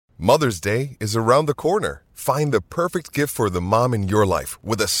Mother's Day is around the corner. Find the perfect gift for the mom in your life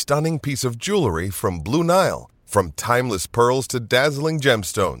with a stunning piece of jewelry from Blue Nile. From timeless pearls to dazzling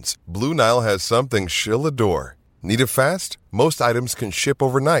gemstones, Blue Nile has something she'll adore. Need it fast? Most items can ship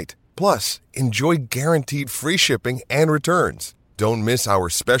overnight. Plus, enjoy guaranteed free shipping and returns. Don't miss our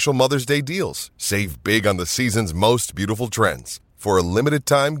special Mother's Day deals. Save big on the season's most beautiful trends. For a limited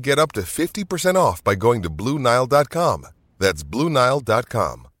time, get up to 50% off by going to BlueNile.com. That's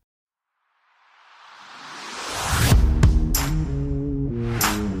BlueNile.com.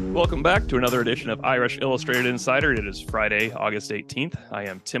 Welcome back to another edition of Irish Illustrated Insider. It is Friday, August 18th. I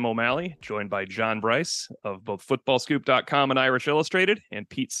am Tim O'Malley, joined by John Bryce of both FootballScoop.com and Irish Illustrated, and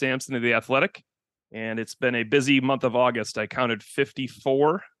Pete Sampson of The Athletic. And it's been a busy month of August. I counted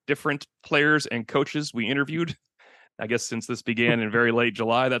 54 different players and coaches we interviewed. I guess since this began in very late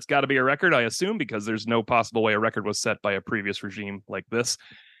July, that's got to be a record, I assume, because there's no possible way a record was set by a previous regime like this.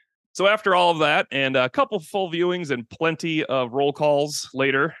 So after all of that and a couple full viewings and plenty of roll calls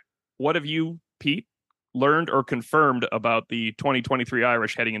later, what have you, Pete, learned or confirmed about the 2023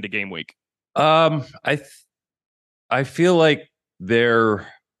 Irish heading into game week? I feel like they're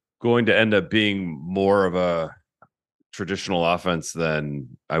going to end up being more of a traditional offense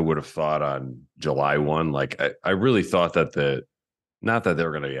than I would have thought on July 1. Like I really thought that not that they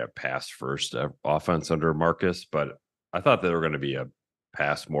were going to be a pass first offense under Marcus, but I thought they were going to be a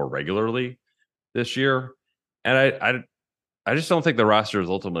pass more regularly this year. And I just don't think the roster is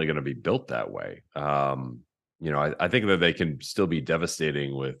ultimately going to be built that way. I think that they can still be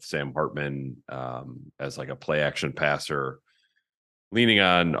devastating with Sam Hartman as like a play action passer, leaning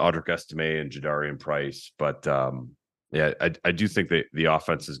on Audric Estime and Jadarian Price. But I do think that the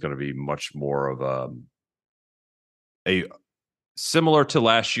offense is going to be much more of a similar to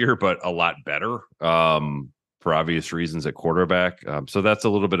last year, but a lot better for obvious reasons at quarterback. So that's a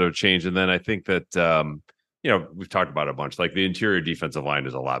little bit of a change. And then I think that, we've talked about it a bunch, like the interior defensive line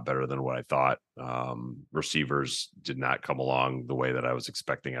is a lot better than what I thought. Receivers did not come along the way that I was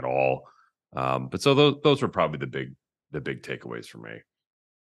expecting at all. But so those were probably the big takeaways for me.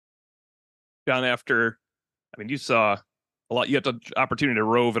 John, you saw a lot, you had the opportunity to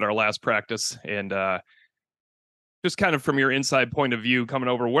rove at our last practice, and just kind of from your inside point of view coming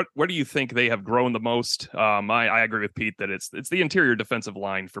over, what do you think they have grown the most? I agree with Pete that it's the interior defensive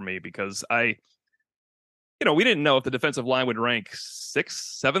line for me, because we didn't know if the defensive line would rank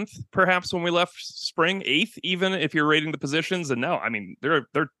 6th, 7th, perhaps when we left spring, 8th, even if you're rating the positions. And now, they're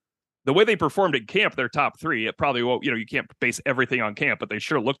the way they performed at camp, they're top 3. It probably won't, you can't base everything on camp, but they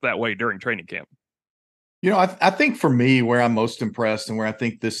sure looked that way during training camp. I think for me, where I'm most impressed and where I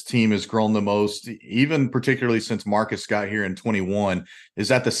think this team has grown the most, even particularly since Marcus got here in 21, is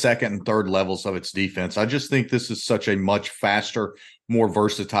at the second and third levels of its defense. I just think this is such a much faster, more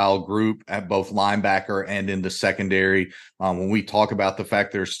versatile group at both linebacker and in the secondary. When we talk about the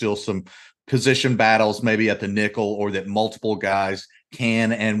fact there's still some position battles, maybe at the nickel, or that multiple guys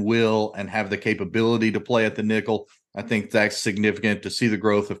can and will and have the capability to play at the nickel, I think that's significant. To see the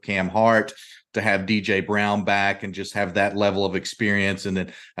growth of Cam Hart, to have DJ Brown back and just have that level of experience. And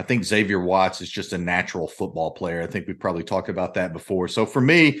then I think Xavier Watts is just a natural football player. I think we probably talked about that before. So for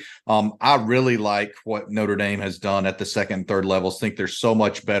me, I really like what Notre Dame has done at the second and third levels. Think they're so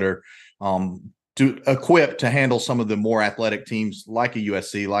much better to equip to handle some of the more athletic teams like a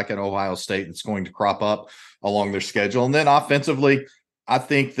USC, like an Ohio State that's going to crop up along their schedule. And then offensively, I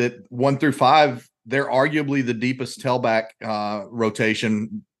think that 1 through 5, they're arguably the deepest tailback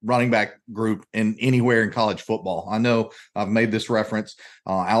rotation running back group in anywhere in college football. I know I've made this reference.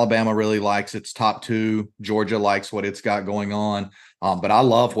 Alabama really likes its top 2. Georgia likes what it's got going on. But I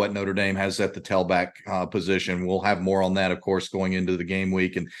love what Notre Dame has at the tailback position. We'll have more on that, of course, going into the game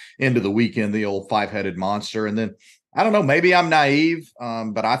week and into the weekend, the old 5-headed monster. And then, I don't know, maybe I'm naive,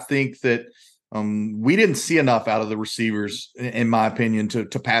 but I think that we didn't see enough out of the receivers, in my opinion,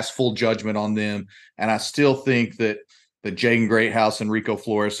 to pass full judgment on them. And I still think that Jaden Greathouse and Rico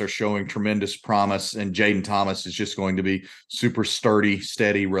Flores are showing tremendous promise, and Jaden Thomas is just going to be super sturdy,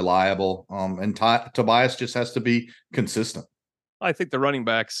 steady, reliable. And Tobias just has to be consistent. I think the running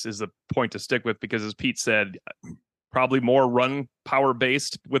backs is the point to stick with, because as Pete said, probably more run power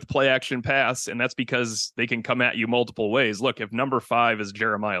based with play action pass. And that's because they can come at you multiple ways. Look, if number 5 is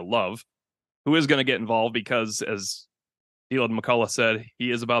Jeremiah Love, who is going to get involved, because as Elon McCullough said,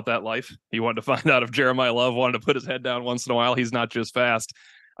 he is about that life. He wanted to find out if Jeremiah Love wanted to put his head down once in a while. He's not just fast.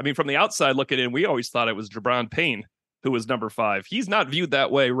 From the outside looking in, we always thought it was Jabron Payne who was number 5. He's not viewed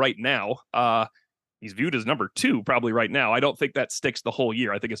that way right now. He's viewed as number 2 probably right now. I don't think that sticks the whole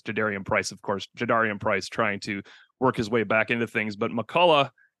year. I think it's Jadarian Price, of course. Jadarian Price trying to work his way back into things. But McCullough,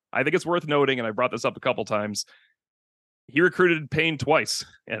 I think it's worth noting, and I brought this up a couple times, he recruited Payne twice,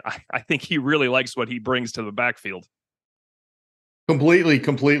 and I think he really likes what he brings to the backfield.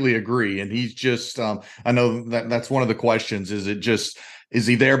 Completely agree. And he's just, I know that's one of the questions. Is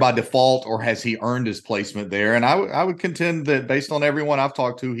he there by default, or has he earned his placement there? And I would contend that based on everyone I've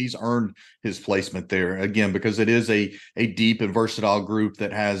talked to, he's earned his placement there again, because it is a deep and versatile group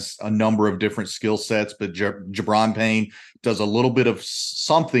that has a number of different skill sets. But Jabron Payne does a little bit of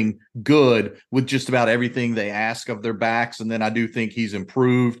something good with just about everything they ask of their backs. And then I do think he's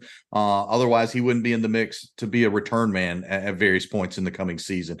improved. Otherwise, he wouldn't be in the mix to be a return man at various points in the coming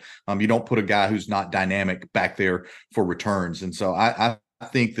season. You don't put a guy who's not dynamic back there for returns. And so I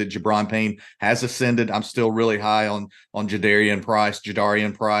think that Jabron Payne has ascended. I'm still really high on Jadarian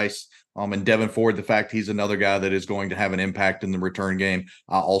Price. And Devin Ford, the fact he's another guy that is going to have an impact in the return game,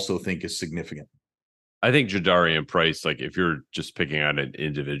 I also think is significant. I think Jadarian Price, like if you're just picking on an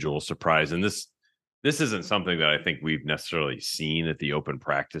individual surprise, and this isn't something that I think we've necessarily seen at the open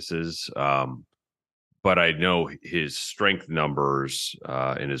practices, but I know his strength numbers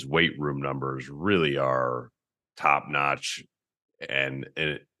and his weight room numbers really are top notch, and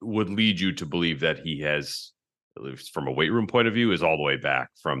it would lead you to believe that he has, at least from a weight room point of view, is all the way back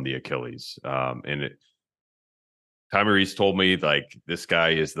from the Achilles. Tommy Reese told me, like, this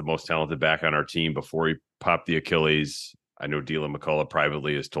guy is the most talented back on our team before he popped the Achilles. I know Dylan McCullough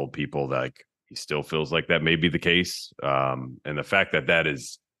privately has told people that, like, he still feels like that may be the case. And the fact that that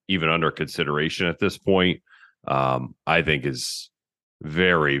is even under consideration at this point, I think is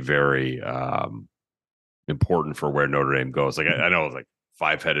very, very important for where Notre Dame goes. Like, I know it's like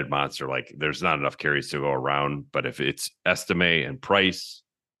five-headed monster, like there's not enough carries to go around, but if it's Estime and Price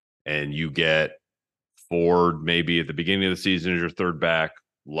and you get Ford maybe at the beginning of the season as your third back,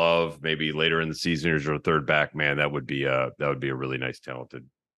 Love maybe later in the season as your third back, man, that would be a really nice, talented,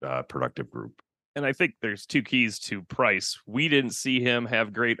 productive group. And I think there's two keys to Price. We didn't see him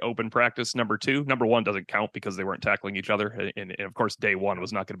have great open practice. Number two, number one doesn't count because they weren't tackling each other. And of course, day one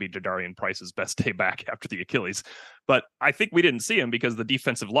was not going to be Jadarian Price's best day back after the Achilles. But I think we didn't see him because the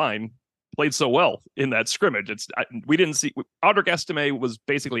defensive line played so well in that scrimmage. We didn't see Audric Estime was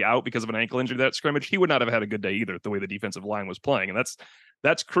basically out because of an ankle injury that scrimmage. He would not have had a good day either, the way the defensive line was playing. And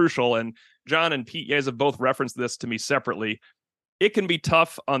that's crucial. And John and Pete, you guys have both referenced this to me separately. It can be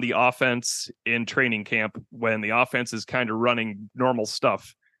tough on the offense in training camp when the offense is kind of running normal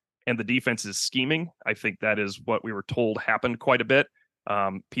stuff and the defense is scheming. I think that is what we were told happened quite a bit.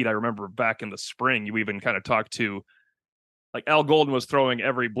 Pete, I remember back in the spring, you even kind of talked to, like, Al Golden was throwing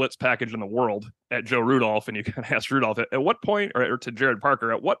every blitz package in the world at Joe Rudolph, and you kind of asked Rudolph, at what point, or to Jared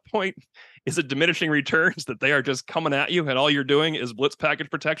Parker, at what point is it diminishing returns that they are just coming at you and all you're doing is blitz package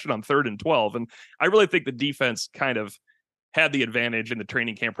protection on 3rd and 12? And I really think the defense kind of had the advantage in the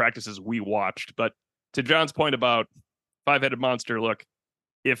training camp practices we watched. But to John's point about five-headed monster, look,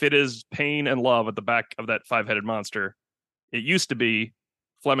 if it is Payne and Love at the back of that five-headed monster, it used to be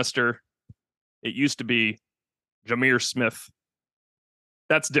Flemister, it used to be Jameer Smith.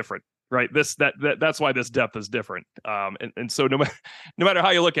 That's different, right? That's why this depth is different. And so no matter how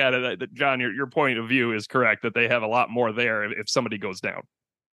you look at it, John, your point of view is correct that they have a lot more there if somebody goes down.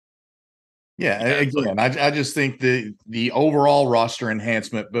 Yeah, again, I just think the overall roster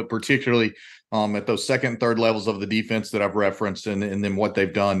enhancement, but particularly at those second and third levels of the defense that I've referenced, and then what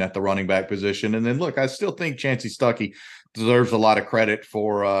they've done at the running back position. And then, look, I still think Chancey Stuckey deserves a lot of credit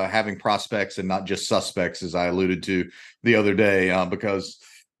for having prospects and not just suspects, as I alluded to the other day, because,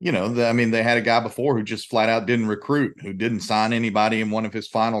 you know, they had a guy before who just flat out didn't recruit, who didn't sign anybody in one of his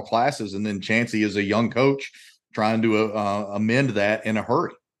final classes. And then Chancey is a young coach trying to amend that in a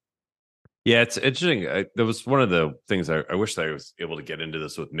hurry. Yeah, it's interesting. That was one of the things I wish I was able to get into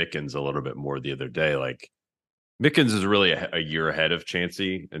this with Mickens a little bit more the other day. Like, Mickens is really a year ahead of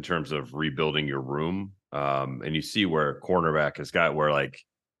Chancey in terms of rebuilding your room. And you see where cornerback has got where, like,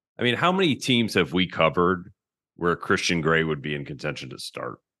 I mean, how many teams have we covered where Christian Gray would be in contention to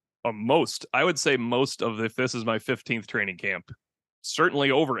start? Most. I would say most of this is my 15th training camp.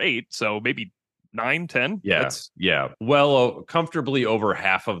 Certainly over 8, so maybe 9, 10. Yeah. Well, comfortably over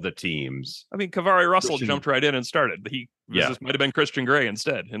half of the teams. I mean, Kavari Russell jumped right in and started. This might have been Christian Gray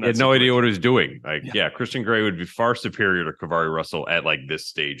instead. He had no idea what he was doing. Like, Christian Gray would be far superior to Kavari Russell at, like, this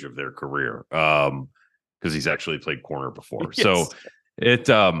stage of their career, because he's actually played corner before. Yes. So it,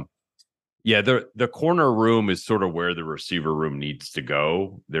 the corner room is sort of where the receiver room needs to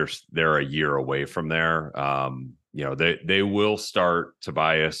go. They're a year away from there. They will start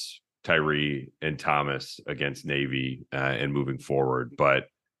Tobias, Tyree, and Thomas against Navy and moving forward. But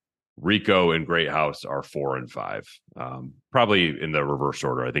Rico and Greathouse are 4 and 5. Probably in the reverse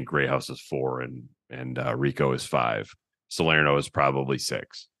order. I think Greathouse is 4 and Rico is 5. Salerno is probably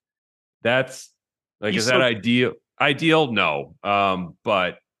 6. That's like, is that ideal? Ideal? No.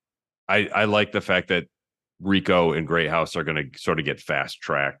 But I like the fact that Rico and Greathouse are going to sort of get fast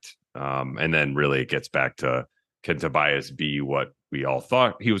tracked. And then really it gets back to, can Tobias be what we all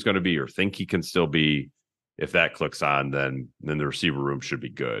thought he was going to be or think he can still be? If that clicks on, then the receiver room should be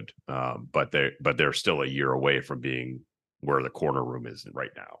good. But they're still a year away from being where the corner room is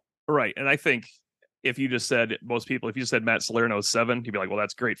right now. Right. And I think if you just said if you said Matt Salerno is 7, you'd be like, well,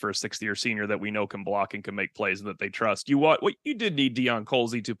 that's great for a 6th-year senior that we know can block and can make plays and that they trust. You did need Deion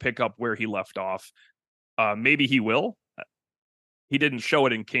Colsey to pick up where he left off. Maybe he will. He didn't show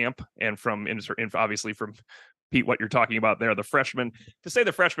it in camp, and obviously from Pete, what you're talking about there, the freshman, to say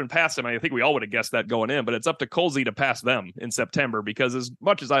the freshman passed him, I think we all would have guessed that going in, but it's up to Colsey to pass them in September, because as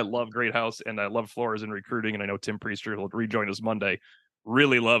much as I love Greathouse and I love Flores in recruiting, and I know Tim Priester will rejoin us Monday,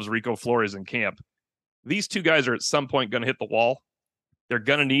 really loves Rico Flores in camp. These two guys are at some point going to hit the wall. They're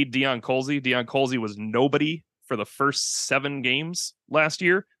going to need Deion Colsey. Deion Colsey was nobody for the first 7 games last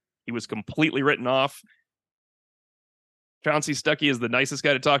year. He was completely written off. Chauncey Stuckey is the nicest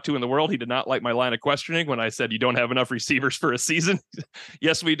guy to talk to in the world. He did not like my line of questioning when I said you don't have enough receivers for a season.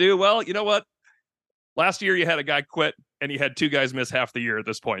 Yes, we do. Well, you know what? Last year you had a guy quit and you had 2 guys miss half the year at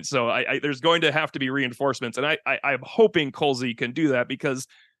this point. So there's going to have to be reinforcements. And I'm hoping Colsey can do that, because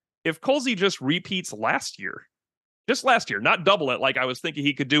if Colsey just repeats last year, not double it like I was thinking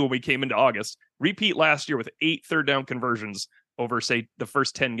he could do when we came into August, repeat last year with 8 third down conversions over, say, the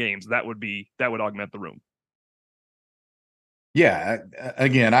first 10 games, that would augment the room. Yeah,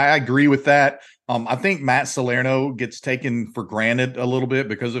 again, I agree with that. I think Matt Salerno gets taken for granted a little bit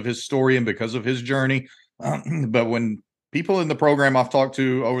because of his story and because of his journey. But when people in the program I've talked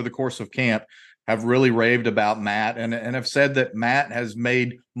to over the course of camp have really raved about Matt and have said that Matt has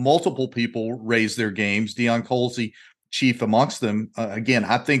made multiple people raise their games, Deion Colsey chief amongst them. Again,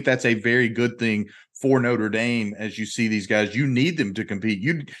 I think that's a very good thing for Notre Dame. As you see these guys, you need them to compete.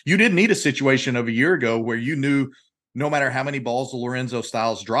 You didn't need a situation of a year ago where you knew no matter how many balls Lorenzo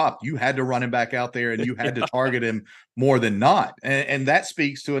Styles dropped, you had to run him back out there and you had to target him more than not. And that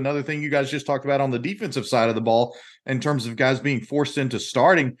speaks to another thing you guys just talked about on the defensive side of the ball in terms of guys being forced into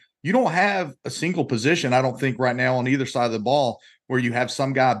starting. You don't have a single position, I don't think, right now on either side of the ball where you have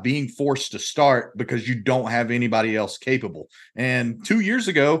some guy being forced to start because you don't have anybody else capable. And 2 years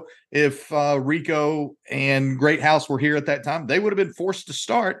ago, if Rico and Greathouse were here at that time, they would have been forced to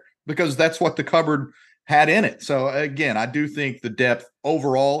start because that's what the cupboard had in it. So again, I do think the depth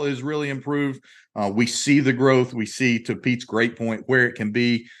overall is really improved. We see the growth. We see, to Pete's great point, where it can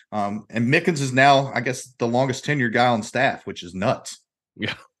be. And Mickens is now, I guess, the longest tenured guy on staff, which is nuts.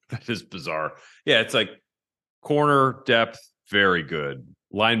 Yeah, that is bizarre. Yeah, it's like corner depth, very good.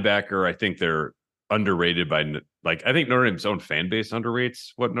 Linebacker, I think they're underrated by, like, I think Notre Dame's own fan base underrates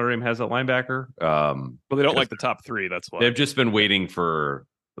what Notre Dame has at linebacker. Well, they don't like the top 3. That's why they've just been waiting for,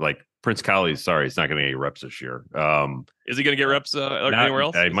 like, Prince Colley's he's not going to get any reps this year. Is he going to get reps anywhere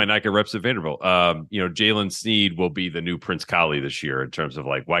else? He might not get reps at Vanderbilt. Jalen Sneed will be the new Prince Colley this year in terms of,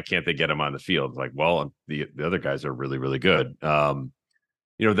 like, why can't they get him on the field? Like, well, the other guys are really, really good. The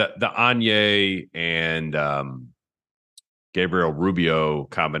Anye and Gabriel Rubio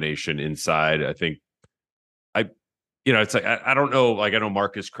combination inside, I think, it's like, I don't know. Like, I know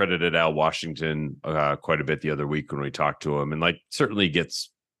Marcus credited Al Washington quite a bit the other week when we talked to him, and, like, certainly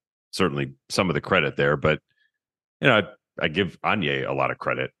some of the credit there, but I give Anye a lot of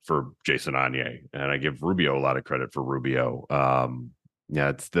credit for Jason Anye, and I give Rubio a lot of credit for Rubio.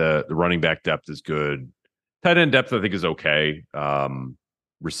 It's the running back depth is good. Tight end depth, I think, is okay.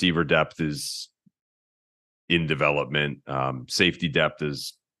 Receiver depth is in development. Safety depth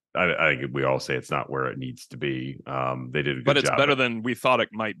is, I think we all say it's not where it needs to be. They did a good job. But it's better than we thought it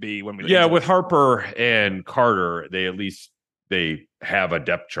might be when we. Yeah, with Harper and Carter, they have a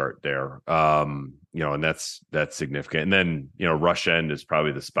depth chart there. And that's significant. And then, rush end is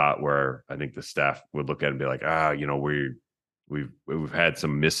probably the spot where I think the staff would look at it and be like, we've had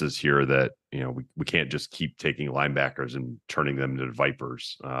some misses here that, we can't just keep taking linebackers and turning them into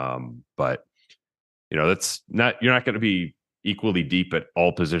vipers. But that's not, you're not going to be equally deep at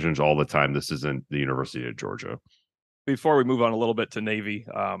all positions all the time. This isn't the University of Georgia. Before we move on a little bit to Navy,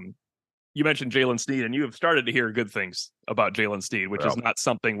 you mentioned Jalen Sneed, and you have started to hear good things about Jalen Sneed, which is not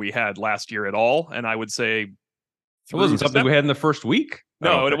something we had last year at all. And I would say it wasn't something we had in the first week.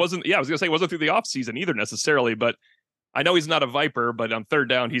 No, and it wasn't. Yeah, I was going to say it wasn't through the offseason either necessarily, but I know he's not a Viper, but on third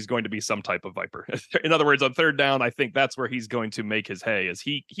down, he's going to be some type of Viper. In other words, on third down, I think that's where he's going to make his hay. Is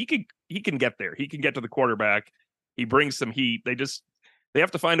he can get there. He can get to the quarterback. He brings some heat. They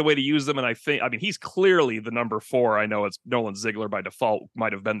have to find a way to use them. And I mean, he's clearly the number 4. I know it's Nolan Ziegler by default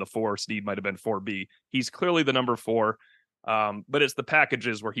might have been the 4. Snead might have been 4B. He's clearly the number 4. But it's the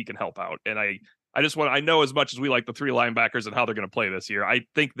packages where he can help out. And I know as much as we like the 3 linebackers and how they're going to play this year, I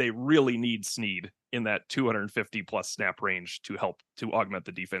think they really need Snead in that 250 plus snap range to help to augment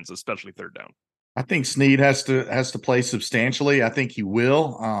the defense, especially third down. I think Snead has to play substantially. I think he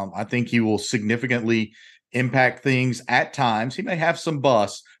will. I think he will significantly impact things at times. He may have some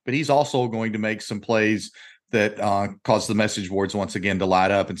busts, but he's also going to make some plays that cause the message boards once again to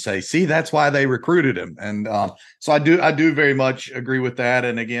light up and say, see, that's why they recruited him. And so I do very much agree with that.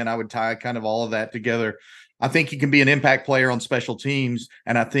 And again, I would tie kind of all of that together. I think he can be an impact player on special teams.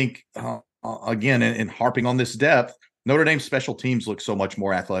 And I think, again, in harping on this depth, Notre Dame's special teams look so much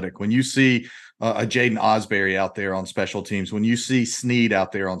more athletic. When you see a Jaden Osbury out there on special teams, when you see Snead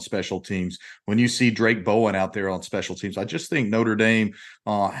out there on special teams, when you see Drake Bowen out there on special teams, I just think Notre Dame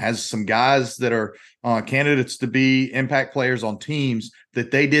has some guys that are candidates to be impact players on teams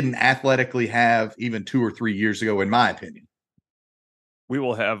that they didn't athletically have even 2 or 3 years ago, in my opinion. We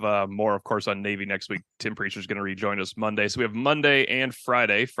will have more, of course, on Navy next week. Tim Preacher's going to rejoin us Monday. So we have Monday and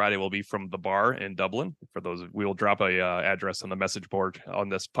Friday. Friday will be from the bar in Dublin. For those, we will drop a address on the message board on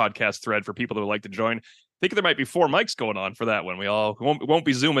this podcast thread for people that would like to join. I think there might be 4 mics going on for that one. We all won't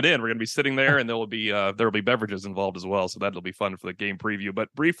be zooming in. We're going to be sitting there, and there will be beverages involved as well. So that'll be fun for the game preview. But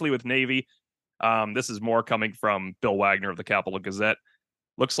briefly with Navy, this is more coming from Bill Wagner of the Capital Gazette.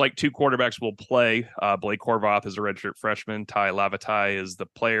 Looks like 2 quarterbacks will play. Blake Horvath is a redshirt freshman. Ty Lavatai is the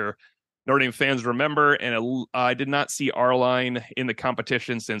player Notre Dame fans remember. And I did not see Arline in the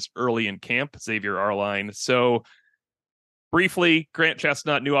competition since early in camp, Xavier Arline. So briefly, Grant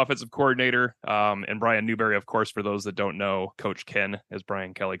Chestnut, new offensive coordinator, and Brian Newberry, of course, for those that don't know, Coach Ken, as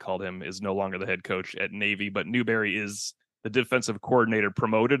Brian Kelly called him, is no longer the head coach at Navy, but Newberry is the defensive coordinator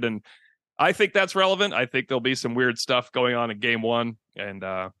promoted. And I think that's relevant. I think there'll be some weird stuff going on in game 1,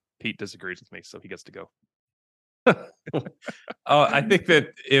 and Pete disagrees with me, so he gets to go. I think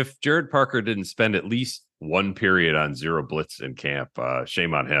that if Jared Parker didn't spend at least 1 period on zero blitz in camp,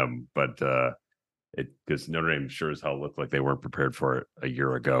 shame on him. But because Notre Dame sure as hell looked like they weren't prepared for it a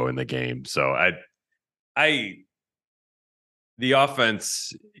year ago in the game. So the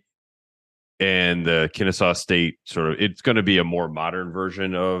offense and the Kennesaw State it's going to be a more modern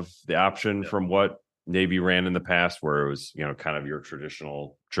version of the option from what Navy ran in the past, where it was, kind of your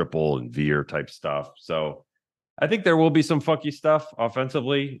traditional triple and veer type stuff. So I think there will be some funky stuff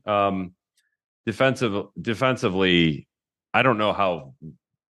offensively. Defensively, I don't know how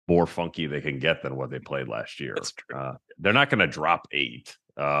more funky they can get than what they played last year. They're not going to drop 8.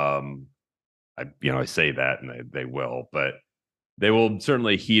 I say that, and they will, but they will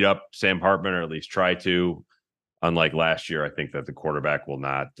certainly heat up Sam Hartman, or at least try to. Unlike last year, I think that the quarterback will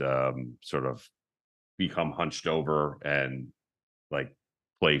not sort of become hunched over and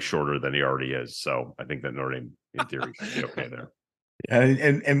play shorter than he already is. So I think that Notre Dame, in theory, should be okay there.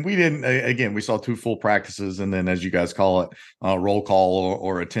 And we didn't, again, we saw 2 full practices, and then, as you guys call it, roll call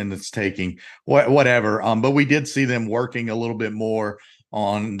or attendance taking, whatever. But we did see them working a little bit more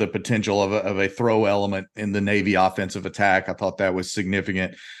on the potential of a throw element in the Navy offensive attack. I thought that was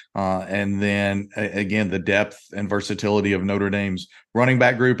significant. And then again, the depth and versatility of Notre Dame's running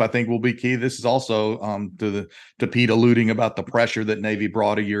back group, I think, will be key. This is also to Pete alluding about the pressure that Navy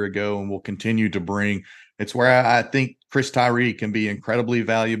brought a year ago and will continue to bring. It's where I think Chris Tyree can be incredibly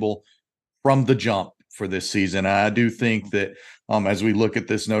valuable from the jump for this season. I do think that as we look at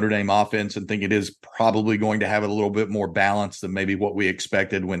this Notre Dame offense, and think it is probably going to have a little bit more balance than maybe what we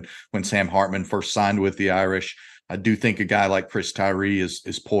expected when Sam Hartman first signed with the Irish. I do think a guy like Chris Tyree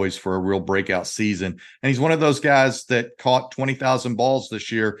is poised for a real breakout season. And he's one of those guys that caught 20,000 balls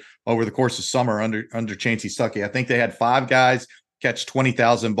this year over the course of summer under Chancey Stuckey. I think they had 5 guys catch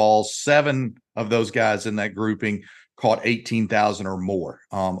 20,000 balls. 7 of those guys in that grouping caught 18,000 or more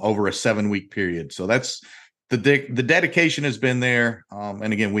over a 7-week period. So that's the dedication has been there.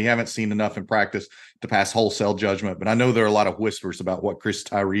 And again, we haven't seen enough in practice to pass wholesale judgment, but I know there are a lot of whispers about what Chris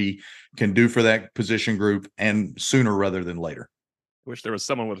Tyree can do for that position group, and sooner rather than later. I wish there was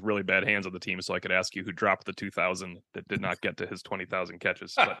someone with really bad hands on the team so I could ask you who dropped the 2,000 that did not get to his 20,000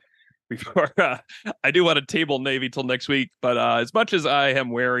 catches. But before I do want to table Navy till next week, but as much as I am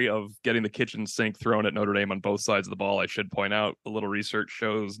wary of getting the kitchen sink thrown at Notre Dame on both sides of the ball, I should point out a little research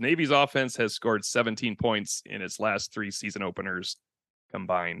shows Navy's offense has scored 17 points in its last 3 season openers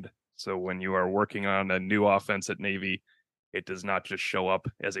combined. So when you are working on a new offense at Navy, it does not just show up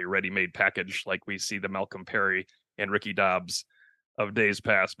as a ready-made package like we see the Malcolm Perry and Ricky Dobbs of days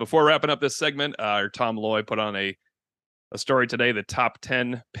past. Before wrapping up this segment, Tom Loy put on a story today, the top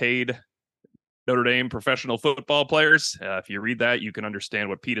 10 paid Notre Dame professional football players. If you read that, you can understand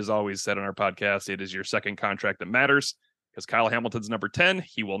what Pete has always said on our podcast. It is your second contract that matters, because Kyle Hamilton's number 10.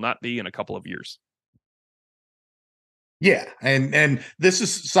 He will not be in a couple of years. Yeah, and this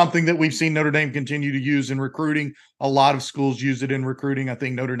is something that we've seen Notre Dame continue to use in recruiting. A lot of schools use it in recruiting. I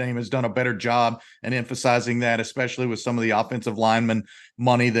think Notre Dame has done a better job in emphasizing that, especially with some of the offensive lineman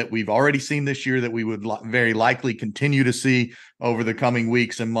money that we've already seen this year that we would very likely continue to see over the coming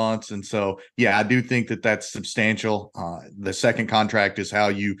weeks and months. And so, yeah, I do think that that's substantial. The second contract is how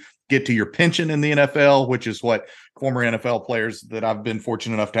you get to your pension in the NFL, which is what former NFL players that I've been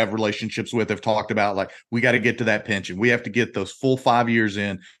fortunate enough to have relationships with have talked about. Like, we got to get to that pension. We have to get those full 5 years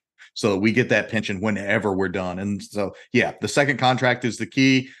in so that we get that pension whenever we're done. And so, yeah, the second contract is the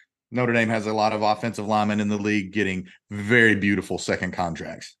key. Notre Dame has a lot of offensive linemen in the league getting very beautiful second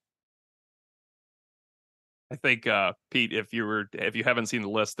contracts. I think, Pete, if you haven't seen the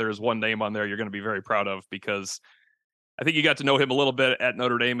list, there's one name on there you're going to be very proud of, because I think you got to know him a little bit at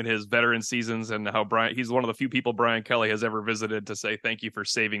Notre Dame in his veteran seasons, and how he's one of the few people Brian Kelly has ever visited to say thank you for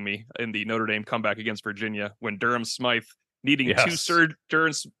saving me in the Notre Dame comeback against Virginia, when Durham Smythe needing two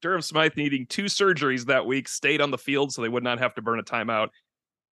surgeries that week stayed on the field so they would not have to burn a timeout.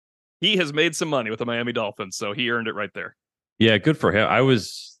 He has made some money with the Miami Dolphins, so he earned it right there. Yeah, good for him. I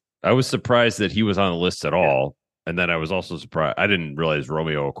was surprised that he was on the list at all. And then I was also surprised. I didn't realize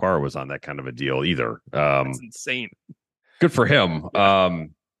Romeo Okwara was on that kind of a deal either. That's insane. Good for him.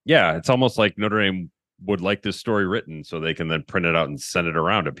 Yeah, it's almost like Notre Dame would like this story written so they can then print it out and send it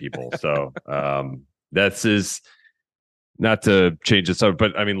around to people. So that's not to change the subject,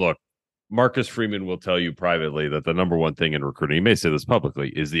 but I mean, look, Marcus Freeman will tell you privately that the number one thing in recruiting, he may say this publicly,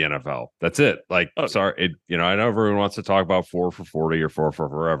 is the NFL. That's it. Like, sorry, I know everyone wants to talk about 4 for 40 or 4 for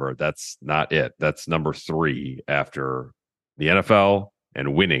forever. That's not it. That's number 3 after the NFL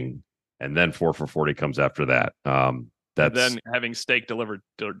and winning, and then 4 for 40 comes after that. That's then having steak delivered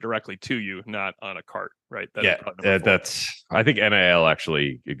directly to you, not on a cart, right? That's. I think NIL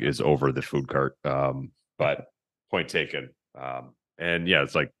actually is over the food cart. But point taken. And yeah,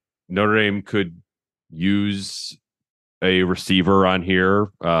 it's like Notre Dame could use a receiver on here,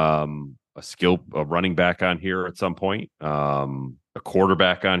 a running back on here at some point, a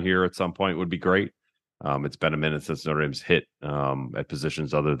quarterback on here at some point would be great. It's been a minute since Notre Dame's hit at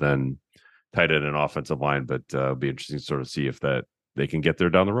positions other than tight end and offensive line, but it'll be interesting to sort of see if that they can get there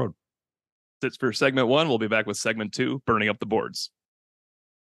down the road. That's for segment 1. We'll be back with segment 2, burning up the boards.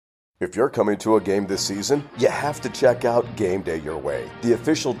 If you're coming to a game this season, you have to check out Game Day Your Way, the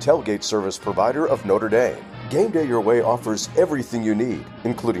official tailgate service provider of Notre Dame. Game Day Your Way offers everything you need,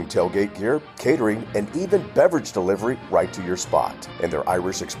 including tailgate gear, catering, and even beverage delivery right to your spot. And their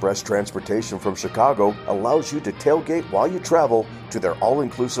Irish Express transportation from Chicago allows you to tailgate while you travel to their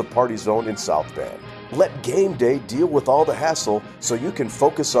all-inclusive party zone in South Bend. Let Game Day deal with all the hassle so you can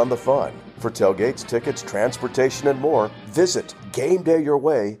focus on the fun. For tailgates, tickets, transportation, and more, visit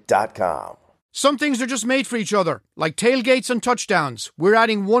GameDayYourWay.com. Some things are just made for each other, like tailgates and touchdowns. We're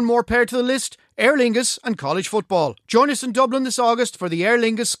adding one more pair to the list, Aer Lingus and college football. Join us in Dublin this August for the Aer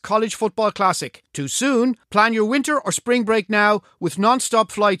Lingus College Football Classic. Too soon? Plan your winter or spring break now with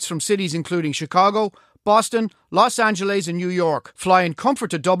non-stop flights from cities including Chicago, Boston, Los Angeles and New York. Fly in comfort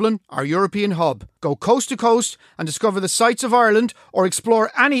to Dublin, our European hub. Go coast to coast and discover the sights of Ireland, or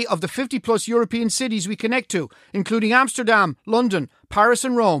explore any of the 50 plus European cities we connect to, including Amsterdam, London, Paris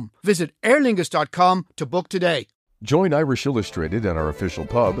and Rome. Visit airlingus.com to book today. Join Irish Illustrated and our official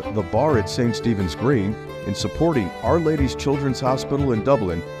pub, The Bar at St. Stephen's Green, in supporting Our Lady's Children's Hospital in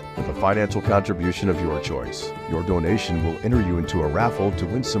Dublin with a financial contribution of your choice. Your donation will enter you into a raffle to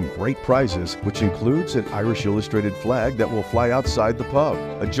win some great prizes, which includes an Irish Illustrated flag that will fly outside the pub,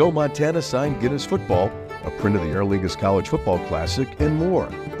 a Joe Montana signed Guinness football, a print of the Aer Lingus College Football Classic, and more.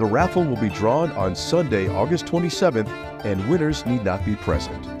 The raffle will be drawn on Sunday, August 27th, and winners need not be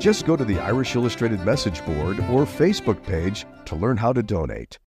present. Just go to the Irish Illustrated message board or Facebook page to learn how to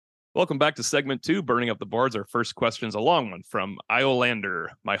donate. Welcome back to segment 2, burning up the boards. Our first question is a long one from Iolander.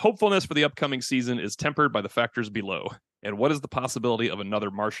 My hopefulness for the upcoming season is tempered by the factors below. And what is the possibility of another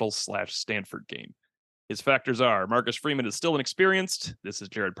Marshall/Stanford game? His factors are: Marcus Freeman is still inexperienced. This is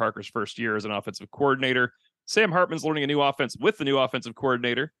Jared Parker's first year as an offensive coordinator. Sam Hartman's learning a new offense with the new offensive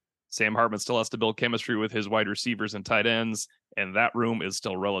coordinator. Sam Hartman still has to build chemistry with his wide receivers and tight ends, and that room is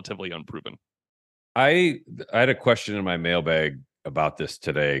still relatively unproven. I had a question in my mailbag about this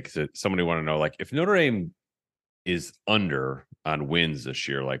today because somebody want to know, like, if Notre Dame is under on wins this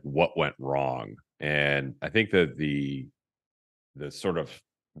year, like what went wrong? And I think that the sort of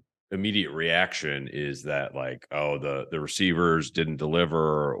immediate reaction is that, like, oh, the receivers didn't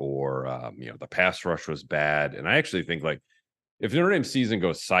deliver, or the pass rush was bad. And I actually think, like, if Notre Dame's season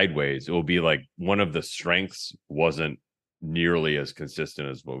goes sideways, it will be like one of the strengths wasn't nearly as consistent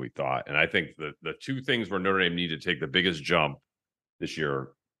as what we thought. And I think the two things where Notre Dame needed to take the biggest jump this year: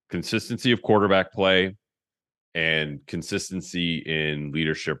 consistency of quarterback play and consistency in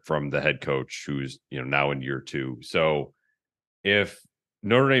leadership from the head coach, who's now in year 2. So if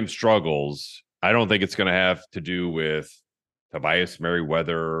Notre Dame struggles, I don't think it's going to have to do with Tobias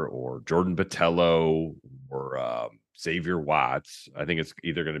Merriweather or Jordan Botello or Xavier Watts. I think it's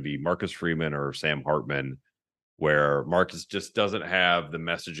either going to be Marcus Freeman or Sam Hartman, where Marcus just doesn't have the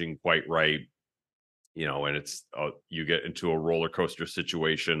messaging quite right, and it's you get into a roller coaster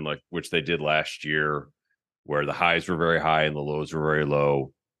situation, like which they did last year, where the highs were very high and the lows were very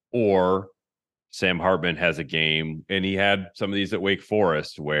low. Or Sam Hartman has a game, and he had some of these at Wake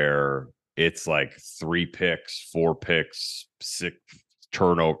Forest, where it's like 3 picks, 4 picks, 6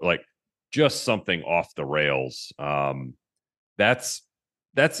 turnover, like just something off the rails. That's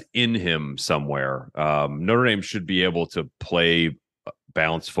in him somewhere. Notre Dame should be able to play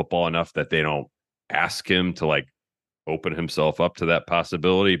balanced football enough that they don't ask him to like open himself up to that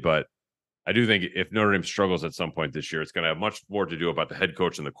possibility. But I do think if Notre Dame struggles at some point this year, it's going to have much more to do about the head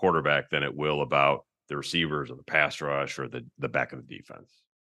coach and the quarterback than it will about the receivers or the pass rush or the back of the defense.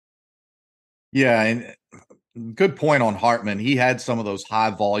 Yeah, and good point on Hartman. He had some of those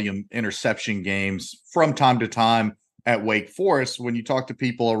high volume interception games from time to time at Wake Forest. When you talk to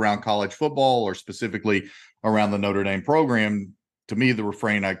people around college football, or specifically around the Notre Dame program, to me, the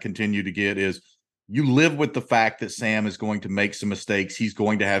refrain I continue to get is, you live with the fact that Sam is going to make some mistakes. He's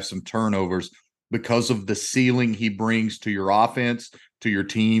going to have some turnovers because of the ceiling he brings to your offense, to your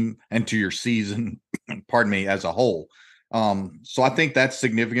team, and to your season, pardon me, as a whole. So I think that's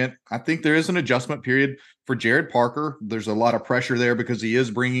significant. I think there is an adjustment period for Jared Parker. There's a lot of pressure there because he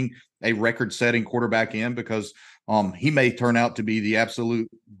is bringing a record-setting quarterback in, because he may turn out to be the absolute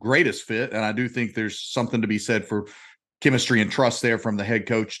greatest fit. And I do think there's something to be said for chemistry and trust there from the head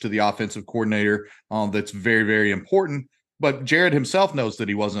coach to the offensive coordinator. That's very, very important. But Jared himself knows that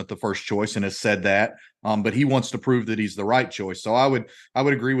he wasn't the first choice and has said that. But he wants to prove that he's the right choice. So I would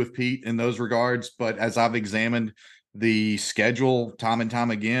agree with Pete in those regards. But as I've examined the schedule time and time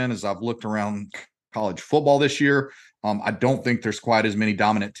again, as I've looked around college football this year, I don't think there's quite as many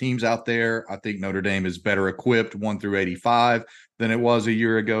dominant teams out there. I think Notre Dame is better equipped 1 through 85 than it was a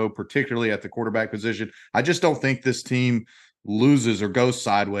year ago, particularly at the quarterback position. I just don't think this team loses or goes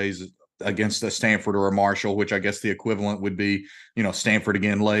sideways against a Stanford or a Marshall, which I guess the equivalent would be, Stanford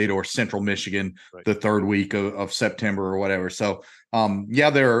again late, or Central Michigan the third week of September or whatever. So,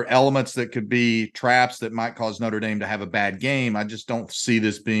 there are elements that could be traps that might cause Notre Dame to have a bad game. I just don't see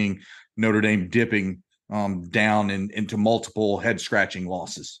this being Notre Dame dipping down into multiple head-scratching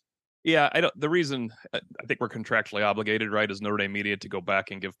losses. Yeah, the reason I think we're contractually obligated, right, as Notre Dame media to go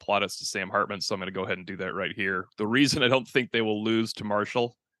back and give plaudits to Sam Hartman. So I'm going to go ahead and do that right here. The reason I don't think they will lose to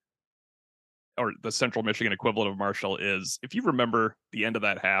Marshall, or the Central Michigan equivalent of Marshall, is, if you remember the end of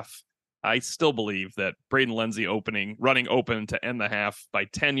that half, I still believe that Braden Lenzy running open to end the half by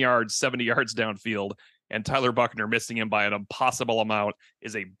 10 yards, 70 yards downfield, and Tyler Buckner missing him by an impossible amount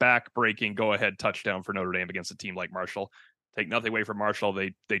is a back-breaking go-ahead touchdown for Notre Dame against a team like Marshall. Take nothing away from Marshall.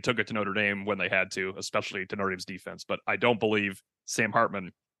 They took it to Notre Dame when they had to, especially to Notre Dame's defense. But I don't believe Sam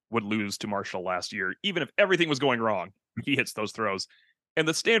Hartman would lose to Marshall last year. Even if everything was going wrong, he hits those throws. And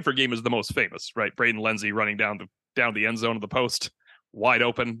the Stanford game is the most famous, right? Braden Lenzy running down the end zone of the post, wide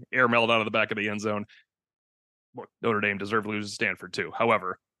open, air mailed out of the back of the end zone. Notre Dame deserved to lose to Stanford too.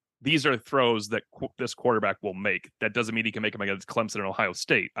 However, these are throws that this quarterback will make. That doesn't mean he can make them against Clemson and Ohio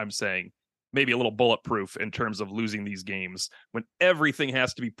State. I'm saying maybe a little bulletproof in terms of losing these games when everything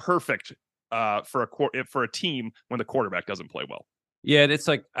has to be perfect for a team when the quarterback doesn't play well. Yeah, and it's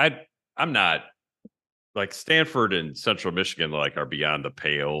like I'm not like Stanford and Central Michigan like are beyond the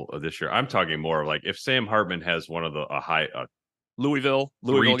pale of this year. I'm talking more like if Sam Hartman has one of Louisville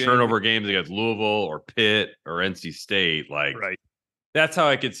 3 turnover games against Louisville or Pitt or NC State, like right. That's how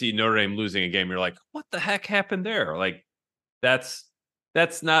I could see Notre Dame losing a game. You're like, what the heck happened there? Like that's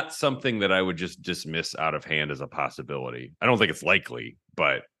not something that I would just dismiss out of hand as a possibility. I don't think it's likely,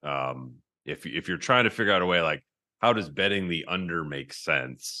 but if you're trying to figure out a way, like how does betting the under make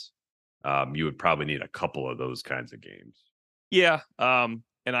sense? You would probably need a couple of those kinds of games. Yeah.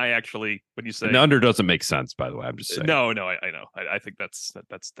 And I actually, when you say And the under doesn't make sense, by the way, I'm just saying. No, I know. I think that's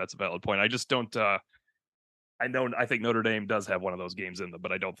a valid point. I just don't. I think Notre Dame does have one of those games in them,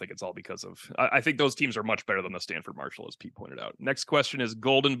 but I don't think it's all because of. I think those teams are much better than the Stanford Marshall, as Pete pointed out. Next question is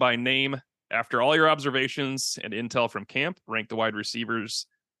Golden by name. After all your observations and intel from camp, rank the wide receivers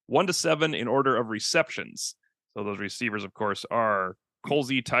 1 to 7 in order of receptions. So those receivers, of course, are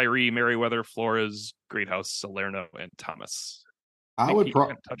Colsey, Tyree, Merriweather, Flores, Greathouse, Salerno, and Thomas. I would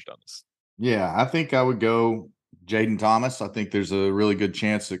kind of touched on this. Yeah, I think I would go Jaden Thomas. I think there's a really good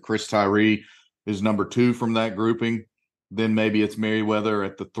chance that Chris Tyree is number 2 from that grouping. Then maybe it's Merriweather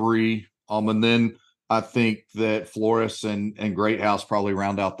at the 3. And then I think that Flores and Greathouse probably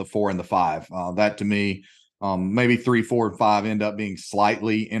round out the 4 and the 5. That to me, maybe 3, 4, and 5 end up being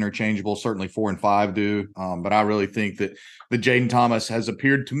slightly interchangeable. Certainly 4 and 5 do. But I really think that Jaden Thomas has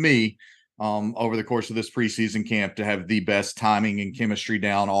appeared to me over the course of this preseason camp to have the best timing and chemistry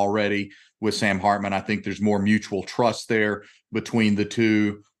down already with Sam Hartman. I think there's more mutual trust there between the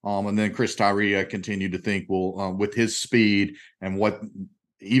two. And then Chris Tyree, I continue to think will, with his speed and what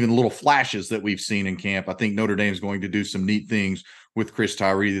even little flashes that we've seen in camp, I think Notre Dame is going to do some neat things with Chris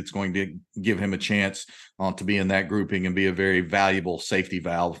Tyree that's going to give him a chance to be in that grouping and be a very valuable safety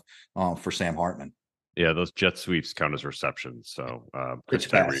valve for Sam Hartman. Yeah, those jet sweeps count as receptions. So Chris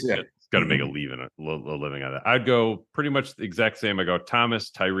Tyree got to make a living on that. I'd go pretty much the exact same. I go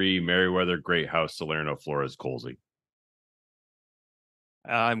Thomas, Tyree, Merriweather, Greathouse, Salerno, Flores, Colsey.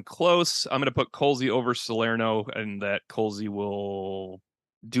 I'm close. I'm going to put Colsey over Salerno, and that Colsey will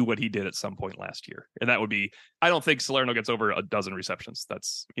do what he did at some point last year. And that would be, I don't think Salerno gets over a dozen receptions.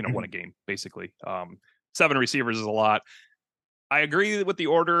 That's, one a game, basically. 7 receivers is a lot. I agree with the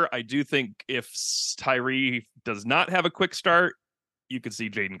order. I do think if Tyree does not have a quick start, you could see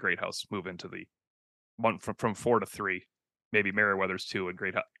Jaden Greathouse move into the one from 4 to 3. Maybe Merriweather's 2 and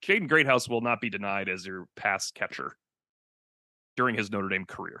Greathouse. Jaden Greathouse will not be denied as your pass catcher during his Notre Dame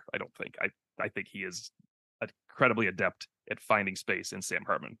career. I don't think. I think he is incredibly adept at finding space, and Sam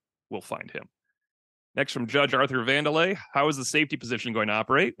Hartman will find him. Next from Judge Arthur Vandelay, how is the safety position going to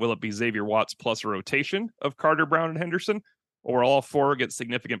operate? Will it be Xavier Watts plus a rotation of Carter, Brown, and Henderson? Or will all 4 get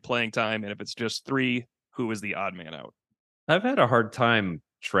significant playing time? And if it's just 3, who is the odd man out? I've had a hard time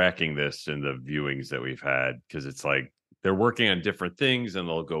tracking this in the viewings that we've had because it's like they're working on different things and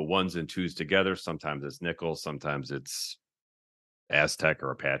they'll go 1s and 2s together. Sometimes it's nickel, sometimes it's Aztec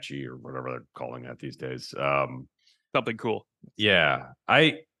or Apache or whatever they're calling that these days. Something cool. Yeah.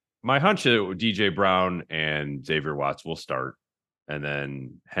 My hunch is DJ Brown and Xavier Watts will start. And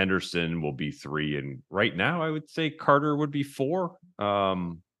then Henderson will be 3. And right now, I would say Carter would be 4.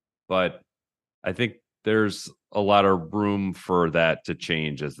 But I think there's a lot of room for that to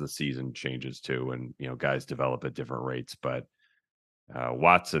change as the season changes too. And, guys develop at different rates. But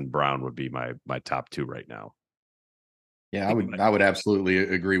Watts and Brown would be my top 2 right now. Yeah, I would absolutely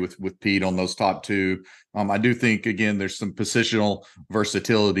agree with Pete on those top 2. I do think, again, there's some positional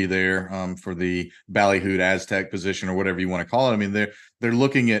versatility there for the ballyhooed Aztec position or whatever you want to call it. I mean, they're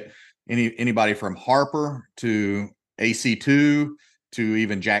looking at anybody from Harper to AC2 to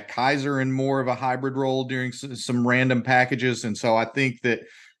even Jack Kaiser in more of a hybrid role during some random packages. And so I think that,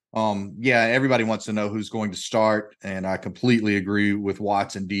 everybody wants to know who's going to start. And I completely agree with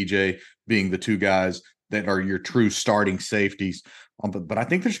Watts and DJ being the 2 guys that are your true starting safeties. But I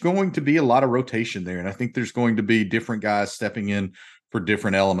think there's going to be a lot of rotation there. And I think there's going to be different guys stepping in for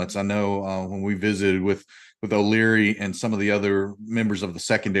different elements. I know when we visited with O'Leary and some of the other members of the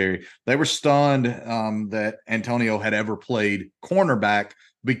secondary, they were stunned that Antonio had ever played cornerback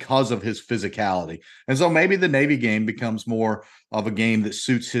because of his physicality. And so maybe the Navy game becomes more of a game that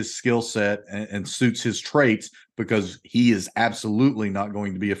suits his skill set and suits his traits, because he is absolutely not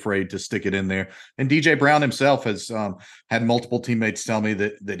going to be afraid to stick it in there. And DJ Brown himself has had multiple teammates tell me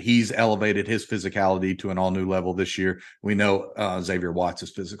that he's elevated his physicality to an all new level this year. We know Xavier Watts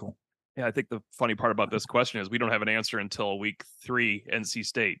is physical. Yeah, I think the funny part about this question is we don't have an answer until week 3, NC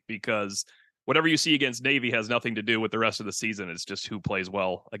State, because whatever you see against Navy has nothing to do with the rest of the season. It's just who plays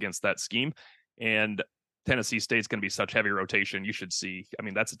well against that scheme. And Tennessee State's going to be such heavy rotation. You should see,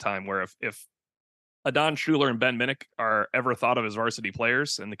 that's a time where if Adon Schuler and Ben Minnick are ever thought of as varsity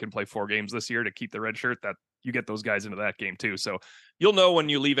players and they can play 4 games this year to keep the red shirt, that you get those guys into that game too. So you'll know when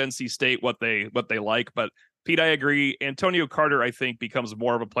you leave NC State what they like. But Pete, I agree. Antonio Carter, I think, becomes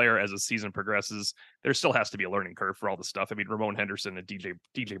more of a player as the season progresses. There still has to be a learning curve for all this stuff. Ramon Henderson and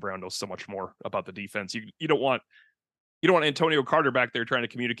DJ Brown knows so much more about the defense. You don't want Antonio Carter back there trying to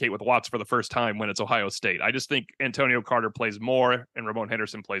communicate with Watts for the first time when it's Ohio State. I just think Antonio Carter plays more and Ramon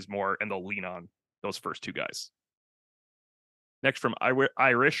Henderson plays more, and they'll lean on those first 2 guys. Next from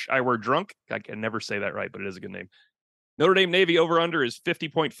Irish, I Were Drunk. I can never say that right, but it is a good name. Notre Dame Navy over-under is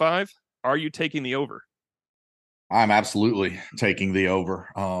 50.5. Are you taking the over? I'm absolutely taking the over.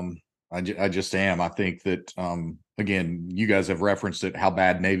 I just am. I think that, again, you guys have referenced it, how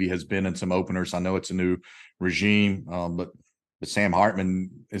bad Navy has been in some openers. I know it's a new regime, but Sam Hartman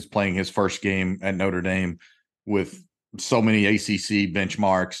is playing his first game at Notre Dame with so many ACC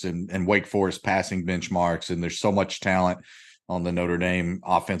benchmarks and Wake Forest passing benchmarks, and there's so much talent on the Notre Dame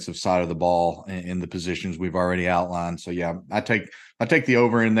offensive side of the ball in the positions we've already outlined. So yeah, I take the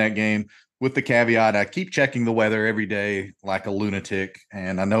over in that game, with the caveat I keep checking the weather every day like a lunatic,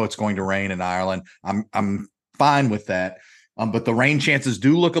 and I know it's going to rain in Ireland. I'm fine with that. But the rain chances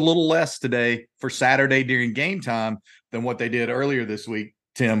do look a little less today for Saturday during game time than what they did earlier this week,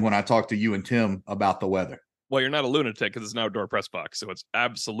 Tim, when I talked to you and Tim about the weather. Well, you're not a lunatic because it's an outdoor press box, so it's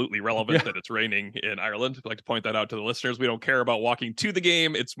absolutely relevant that it's raining in Ireland. I'd like to point that out to the listeners. We don't care about walking to the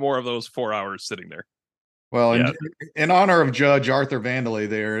game. It's more of those 4 hours sitting there. Well, in honor of Judge Arthur Vandalay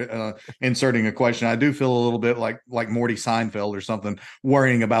there, inserting a question, I do feel a little bit like Morty Seinfeld or something,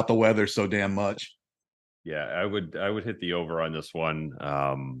 worrying about the weather so damn much. Yeah, I would hit the over on this one.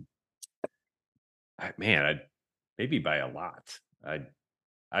 I'd maybe by a lot.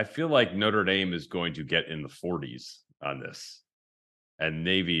 I feel like Notre Dame is going to get in the 40s on this, and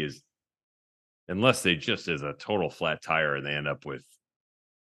Navy is, unless they just is a total flat tire and they end up with,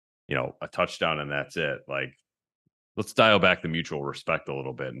 a touchdown and that's it. Like, let's dial back the mutual respect a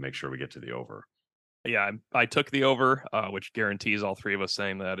little bit and make sure we get to the over. Yeah, I took the over, which guarantees all three of us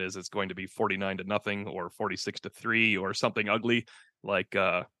saying that is it's going to be 49-0 or 46-3 or something ugly like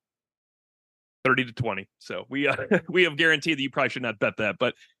 30-20. So we have guaranteed that you probably should not bet that.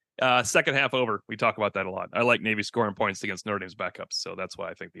 But second half over, we talk about that a lot. I like Navy scoring points against Notre Dame's backups, so that's why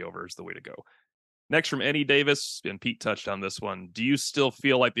I think the over is the way to go. Next from Eddie Davis, and Pete touched on this one. Do you still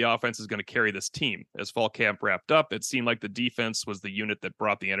feel like the offense is going to carry this team? As fall camp wrapped up, it seemed like the defense was the unit that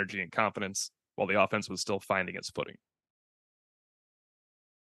brought the energy and confidence, while the offense was still finding its footing.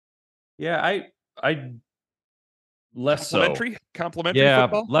 Yeah, I less complimentary yeah,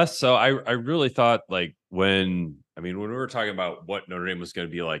 football? less so. I really thought, like, when we were talking about what Notre Dame was going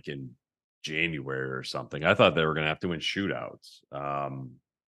to be like in January or something, I thought they were going to have to win shootouts.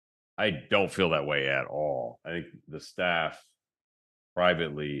 I don't feel that way at all. I think the staff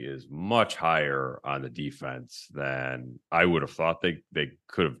privately is much higher on the defense than I would have thought they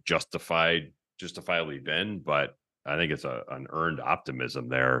could have justifiably been, but I think it's an earned optimism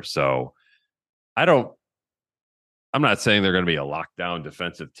there. So I'm not saying they're going to be a lockdown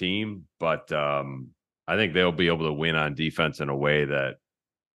defensive team, but I think they'll be able to win on defense in a way that,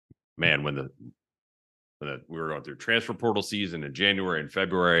 man, when we were going through transfer portal season in January and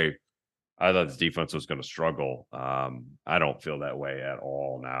February, I thought this defense was going to struggle. I don't feel that way at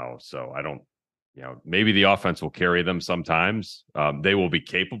all now. So I don't, maybe the offense will carry them sometimes. They will be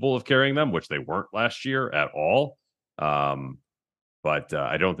capable of carrying them, which they weren't last year at all. But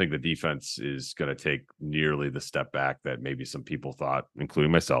I don't think the defense is going to take nearly the step back that maybe some people thought,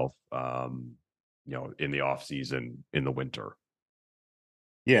 including myself, in the offseason in the winter.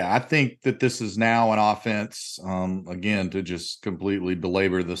 Yeah, I think that this is now an offense, again, to just completely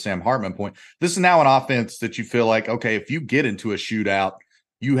belabor the Sam Hartman point. This is now an offense that you feel like, okay, if you get into a shootout,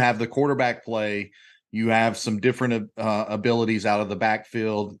 you have the quarterback play, you have some different abilities out of the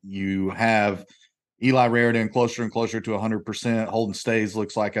backfield, you have Eli Raridan closer and closer to 100%. Holden Stays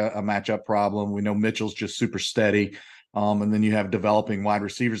looks like a matchup problem. We know Mitchell's just super steady. And then you have developing wide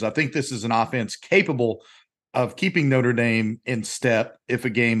receivers. I think this is an offense capable of keeping Notre Dame in step if a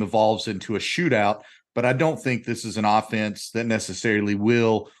game evolves into a shootout. But I don't think this is an offense that necessarily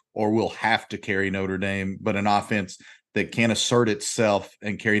will have to carry Notre Dame, but an offense that can assert itself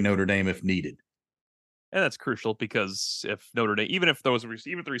and carry Notre Dame if needed. And that's crucial because if Notre Dame, even if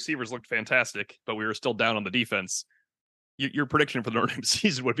the receivers looked fantastic, but we were still down on the defense, your prediction for the Notre Dame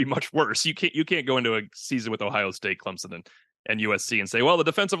season would be much worse. You can't go into a season with Ohio State, Clemson, and USC and say, well, the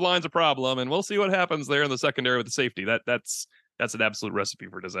defensive line's a problem, and we'll see what happens there in the secondary with the safety. That's an absolute recipe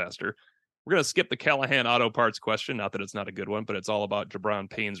for disaster. We're going to skip the Callahan Auto Parts question, not that it's not a good one, but it's all about Jabron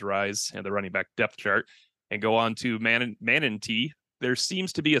Payne's rise and the running back depth chart, and go on to Manatee. There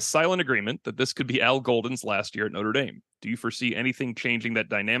seems to be a silent agreement that this could be Al Golden's last year at Notre Dame. Do you foresee anything changing that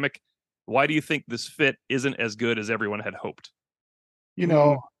dynamic? Why do you think this fit isn't as good as everyone had hoped?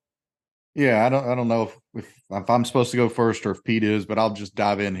 Yeah, I don't know if I'm supposed to go first or if Pete is, but I'll just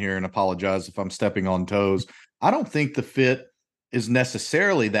dive in here and apologize if I'm stepping on toes. I don't think the fit is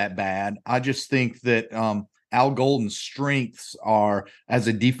necessarily that bad. I just think that Al Golden's strengths are as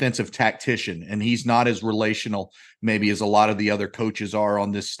a defensive tactician, and he's not as relational maybe as a lot of the other coaches are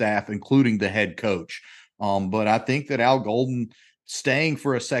on this staff, including the head coach. But I think that Al Golden staying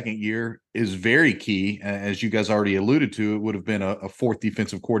for a second year is very key. As you guys already alluded to, it would have been a fourth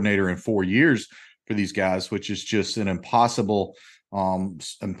defensive coordinator in 4 years for these guys, which is just an impossible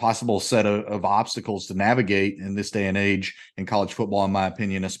set of obstacles to navigate in this day and age in college football, in my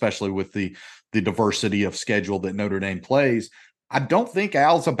opinion, especially with the diversity of schedule that Notre Dame plays. I don't think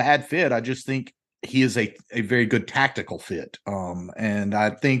Al's a bad fit. I just think he is a very good tactical fit. And I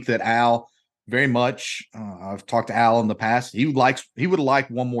think that Al very much, I've talked to Al in the past. He would like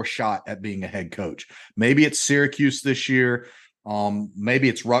one more shot at being a head coach. Maybe it's Syracuse this year. Maybe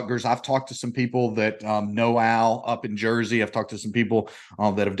it's Rutgers. I've talked to some people that know Al up in Jersey. I've talked to some people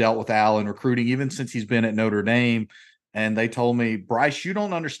that have dealt with Al in recruiting, even since he's been at Notre Dame. And they told me, Bryce, you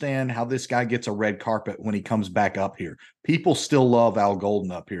don't understand how this guy gets a red carpet when he comes back up here. People still love Al Golden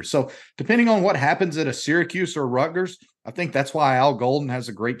up here. So depending on what happens at a Syracuse or Rutgers, I think that's why Al Golden has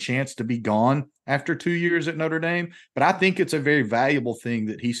a great chance to be gone after 2 years at Notre Dame. But I think it's a very valuable thing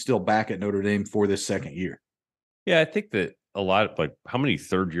that he's still back at Notre Dame for this second year. Yeah, I think that a lot of, like, how many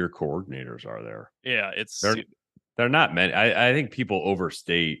third-year coordinators are there? Yeah, they're not many. I think people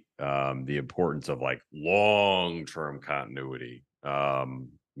overstate the importance of like long-term continuity.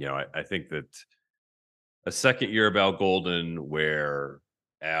 I think that a second year of Al Golden where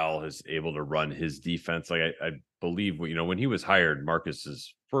Al is able to run his defense, like I believe, when he was hired,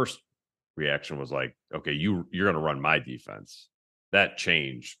 Marcus's first reaction was like, okay, you're going to run my defense. That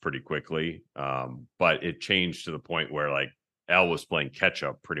changed pretty quickly. But it changed to the point where like Al was playing catch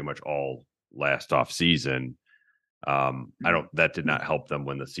up pretty much all last off season. That did not help them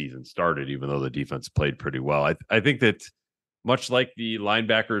when the season started, even though the defense played pretty well. I think that much like the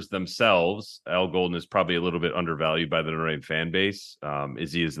linebackers themselves, Al Golden is probably a little bit undervalued by the Notre Dame fan base.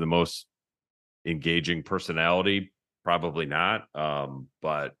 Is he the most engaging personality? Probably not.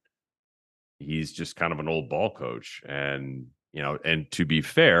 But he's just kind of an old ball coach. And to be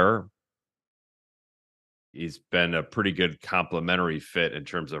fair, he's been a pretty good complementary fit in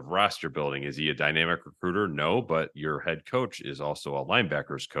terms of roster building. Is he a dynamic recruiter? No, but your head coach is also a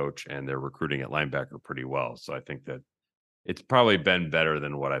linebackers coach, and they're recruiting at linebacker pretty well. So I think that it's probably been better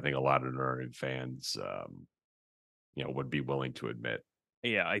than what I think a lot of Notre Dame fans, would be willing to admit.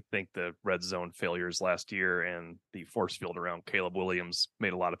 Yeah, I think the red zone failures last year and the force field around Caleb Williams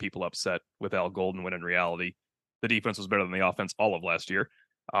made a lot of people upset with Al Golden, when in reality, the defense was better than the offense all of last year.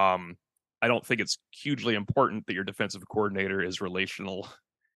 I don't think it's hugely important that your defensive coordinator is relational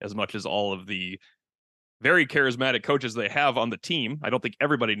as much as all of the very charismatic coaches they have on the team. I don't think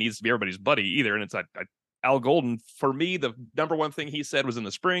everybody needs to be everybody's buddy either. And it's Al Golden, for me, the number one thing he said was in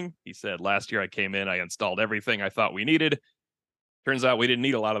the spring. He said, last year I came in, I installed everything I thought we needed. Turns out we didn't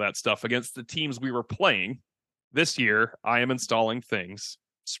need a lot of that stuff against the teams we were playing. This year, I am installing things,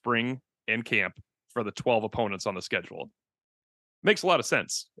 spring and camp, for the 12 opponents on the schedule. Makes a lot of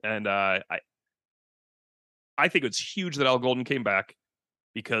sense. And I think it's huge that Al Golden came back,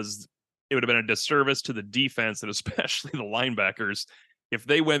 because it would have been a disservice to the defense, and especially the linebackers, if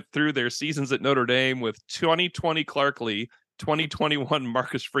they went through their seasons at Notre Dame with 2020 Clark Lee, 2021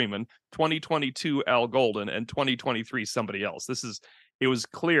 Marcus Freeman, 2022 Al Golden, and 2023 somebody else. It was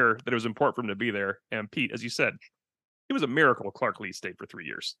clear that it was important for him to be there. And Pete, as you said, it was a miracle Clark Lee stayed for 3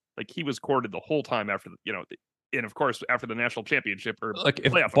 years. Like, he was courted the whole time after and of course after the national championship or like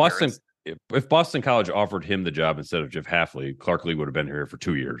playoff if Boston College offered him the job instead of Jeff Hafley, Clark Lee would have been here for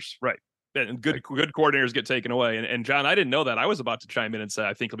 2 years. Right. And good coordinators get taken away. And John, I didn't know that. I was about to chime in and say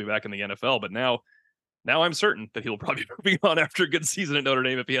I think he'll be back in the NFL, but now I'm certain that he'll probably be moving on after a good season at Notre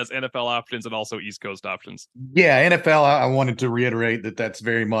Dame if he has NFL options and also East Coast options. Yeah, NFL, I wanted to reiterate that that's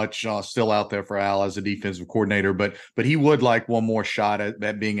very much still out there for Al as a defensive coordinator, but he would like one more shot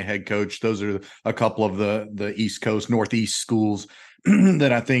at being a head coach. Those are a couple of the East Coast, Northeast schools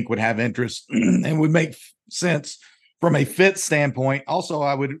that I think would have interest and would make sense from a fit standpoint. Also,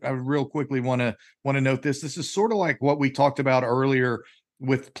 I would real quickly want to note this. This is sort of like what we talked about earlier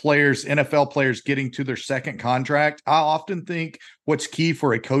with players, NFL players getting to their second contract. I often think what's key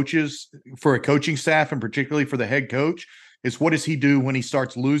for a coaching staff, and particularly for the head coach, is what does he do when he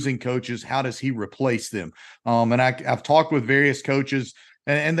starts losing coaches? How does he replace them? And I've talked with various coaches,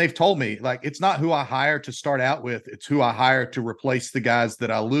 and they've told me, like, it's not who I hire to start out with, it's who I hire to replace the guys that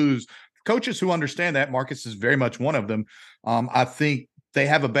I lose. Coaches who understand that, Marcus is very much one of them. I think they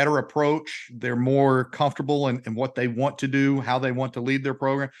have a better approach. They're more comfortable in what they want to do, how they want to lead their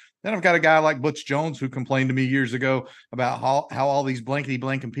program. Then I've got a guy like Butch Jones who complained to me years ago about how all these blankety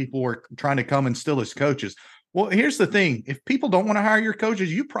blank and people were trying to come and steal his coaches. Well, here's the thing. If people don't want to hire your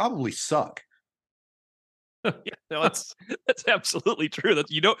coaches, you probably suck. Yeah, no, that's absolutely true. That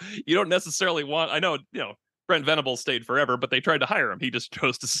you don't necessarily want. I know, Brent Venables stayed forever, but they tried to hire him. He just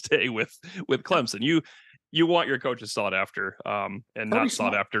chose to stay with Clemson. You want your coaches sought after, and not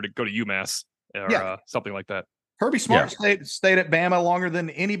sought after to go to UMass or something like that. Kirby Smart stayed at Bama longer than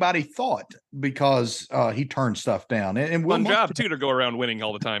anybody thought because he turned stuff down. And fun job too to go around winning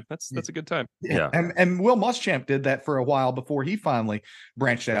all the time. That's a good time. Yeah. And Will Muschamp did that for a while before he finally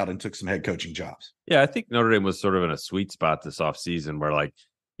branched out and took some head coaching jobs. Yeah, I think Notre Dame was sort of in a sweet spot this offseason where like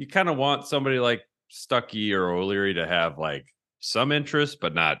you kind of want somebody like Stuckey or O'Leary to have like some interest,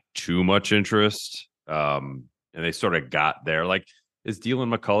 but not too much interest. And they sort of got there. Like, is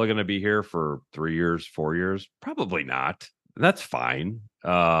Dylan McCullough going to be here for 3 years, 4 years? Probably not. That's fine.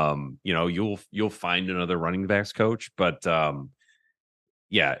 You'll find another running backs coach, but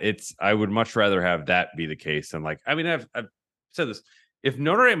yeah, I would much rather have that be the case than like, I mean, I've said this. If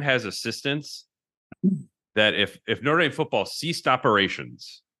Notre Dame has assistants, that if Notre Dame football ceased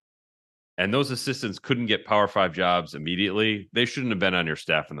operations and those assistants couldn't get Power 5 jobs immediately, they shouldn't have been on your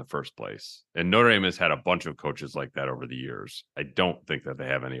staff in the first place. And Notre Dame has had a bunch of coaches like that over the years. I don't think that they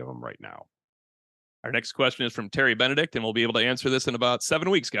have any of them right now. Our next question is from Terry Benedict, and we'll be able to answer this in about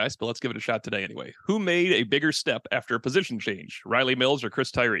 7 weeks, guys, but let's give it a shot today anyway. Who made a bigger step after a position change, Riley Mills or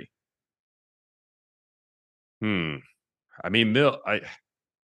Chris Tyree? I mean,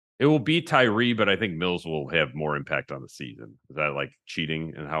 it will be Tyree, but I think Mills will have more impact on the season. Is that like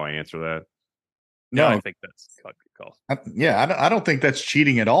cheating in how I answer that? No, I think that's a good call. I don't think that's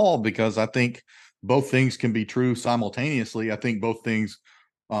cheating at all because I think both things can be true simultaneously. I think both things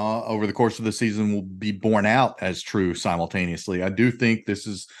over the course of the season will be borne out as true simultaneously. I do think this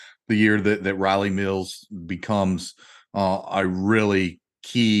is the year that Riley Mills becomes a really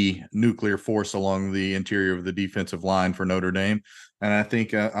key nuclear force along the interior of the defensive line for Notre Dame. And I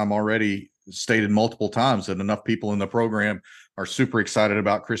think I'm already stated multiple times that enough people in the program are super excited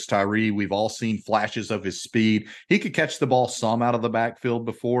about Chris Tyree. We've all seen flashes of his speed. He could catch the ball some out of the backfield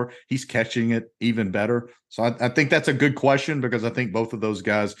before. He's catching it even better. So I think that's a good question because I think both of those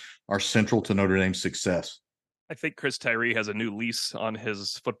guys are central to Notre Dame's success. I think Chris Tyree has a new lease on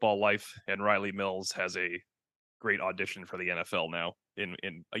his football life, and Riley Mills has a great audition for the NFL now in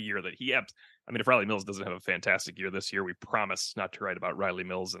a year that if Riley Mills doesn't have a fantastic year this year, we promise not to write about Riley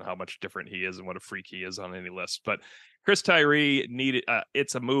Mills and how much different he is and what a freak he is on any list. But Chris Tyree needed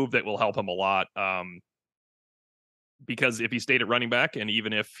it's a move that will help him a lot because if he stayed at running back, and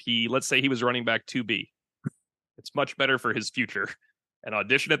even if let's say he was running back 2B, it's much better for his future and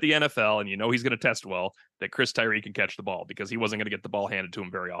audition at the NFL, and he's going to test well, that Chris Tyree can catch the ball because he wasn't going to get the ball handed to him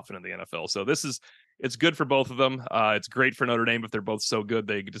very often in the NFL. So it's good for both of them. It's great for Notre Dame if they're both so good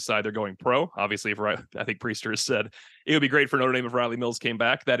they decide they're going pro. Obviously, I think Priester has said it would be great for Notre Dame if Riley Mills came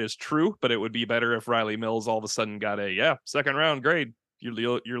back. That is true, but it would be better if Riley Mills all of a sudden got a second round grade. You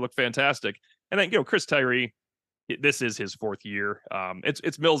look fantastic. And then Chris Tyree, this is his fourth year.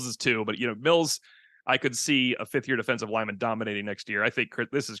 It's Mills's too, but Mills, I could see a fifth-year defensive lineman dominating next year. I think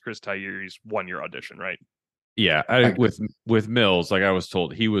this is Chris Tyree's one-year audition, right? Yeah, with Mills, like I was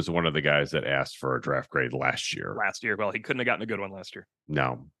told, he was one of the guys that asked for a draft grade last year. Well, he couldn't have gotten a good one last year.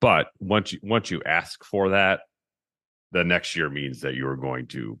 No, but once you ask for that, the next year means that you are going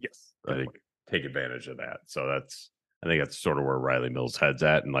to, I think, take advantage of that. So I think that's sort of where Riley Mills' head's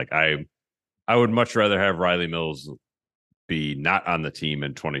at, and like I would much rather have Riley Mills be not on the team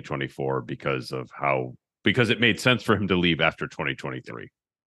in 2024 because it made sense for him to leave after 2023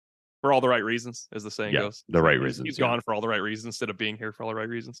 for all the right reasons, as the saying goes. The right reasons. He's gone for all the right reasons instead of being here for all the right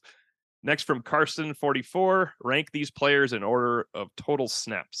reasons. Next from Carson 44, rank these players in order of total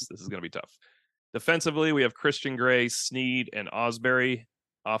snaps. This is going to be tough. Defensively, we have Christian Gray, Snead, and Osbury.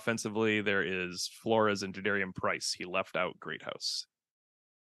 Offensively, there is Flores and Jadarian Price. He left out Greathouse.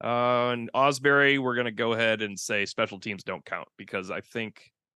 And Osbury, we're going to go ahead and say special teams don't count because I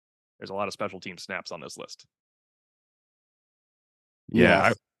think there's a lot of special team snaps on this list.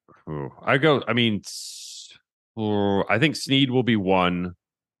 Yeah. I think Snead will be 1.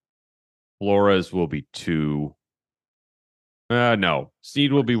 Flores will be 2. No,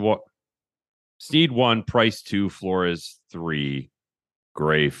 Snead will be 1. Snead 1, Price 2, Flores 3,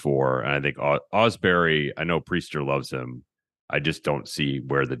 Gray 4. And I think Osbury, I know Priester loves him. I just don't see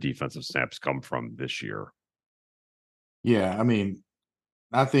where the defensive snaps come from this year. Yeah, I mean,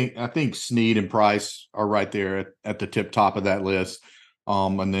 I think Snead and Price are right there at the top of that list.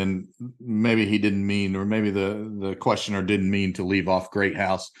 And then maybe he didn't mean, or maybe the questioner didn't mean to leave off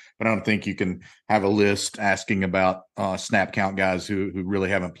Greathouse, but I don't think you can have a list asking about snap count guys who really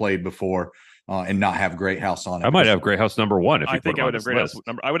haven't played before and not have Great House on it. I might have Great House number one if you I put think him I on would have this Great House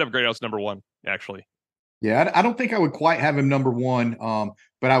list. I would have Great House number one, actually. Yeah, I don't think I would quite have him number one,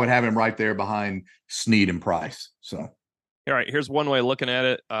 but I would have him right there behind Snead and Price. So, all right, here's one way of looking at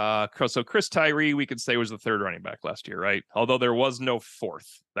it. So Chris Tyree, we could say, was the third running back last year, right? Although there was no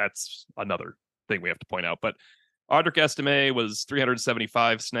fourth. That's another thing we have to point out. But Audric Estime was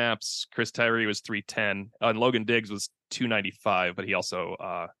 375 snaps. Chris Tyree was 310. And Logan Diggs was 295, but he also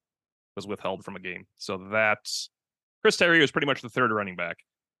was withheld from a game. So that's Chris Tyree was pretty much the third running back.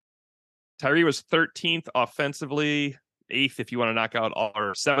 Tyree was 13th offensively, 8th if you want to knock out,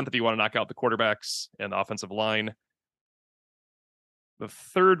 or 7th if you want to knock out the quarterbacks and the offensive line. The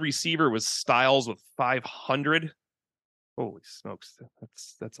third receiver was Styles with 500. Holy smokes,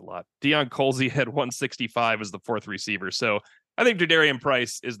 that's a lot. Deion Colsey had 165 as the fourth receiver. So I think Jadarian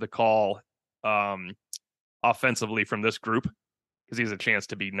Price is the call offensively from this group because he has a chance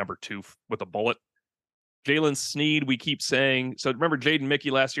to be number 2 with a bullet. Jalen Snead, we keep saying. So remember Jaden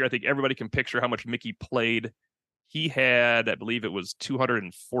Mickey last year? I think everybody can picture how much Mickey played. He had, I believe it was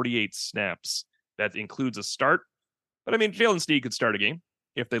 248 snaps. That includes a start. But I mean, Jalen Snead could start a game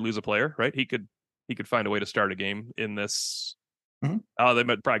if they lose a player, right? He could find a way to start a game in this. Mm-hmm. They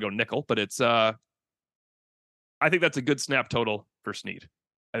might probably go nickel, but it's I think that's a good snap total for Snead.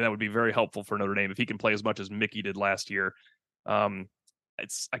 And that would be very helpful for Notre Dame if he can play as much as Mickey did last year.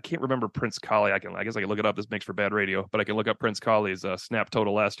 I can't remember Prince Colley. I guess I can look it up. This makes for bad radio, but I can look up Prince Colley's snap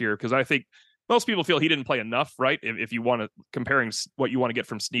total last year because I think most people feel he didn't play enough, right? If you want to comparing what you want to get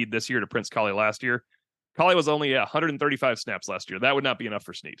from Snead this year to Prince Colley last year, Colley was only 135 snaps last year. That would not be enough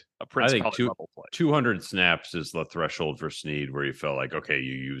for Snead. A Prince Colley level play. 200 snaps is the threshold for Snead where you felt like, okay,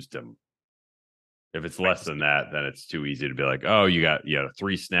 you used him. If it's less than that, then it's too easy to be like, oh, you had a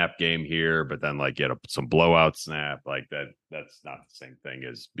 3-snap game here, but then like you had some blowout snap like that. That's not the same thing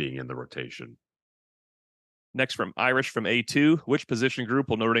as being in the rotation. Next from Irish from A2, which position group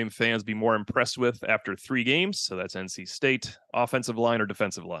will Notre Dame fans be more impressed with after 3 games? So that's NC State, offensive line or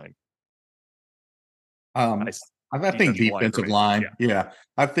defensive line? I think defensive line. Yeah.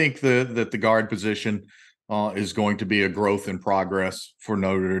 I think that the guard position is going to be a growth in progress for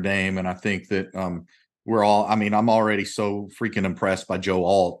Notre Dame. And I think that I'm already so freaking impressed by Joe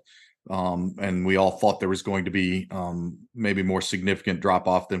Alt. And we all thought there was going to be maybe more significant drop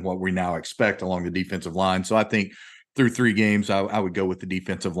off than what we now expect along the defensive line. So I think through 3 games, I would go with the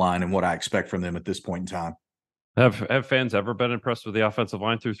defensive line and what I expect from them at this point in time. Have fans ever been impressed with the offensive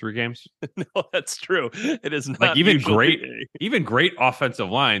line through 3 games? No, that's true. It is not like even great offensive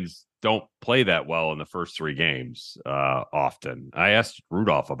lines don't play that well in the first 3 games often. I asked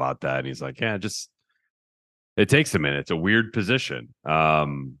Rudolph about that, and he's like, yeah, it takes a minute. It's a weird position.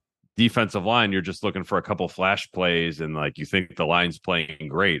 Defensive line, you're just looking for a couple flash plays, and like you think the line's playing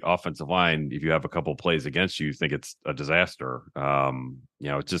great. Offensive line, if you have a couple plays against you, you think it's a disaster.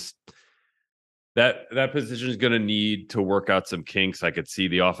 It's just that position is going to need to work out some kinks. I could see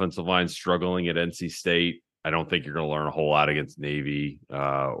the offensive line struggling at NC State. I don't think you're going to learn a whole lot against Navy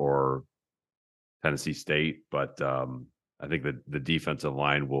or Tennessee State, but I think that the defensive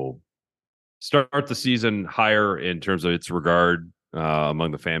line will start the season higher in terms of its regard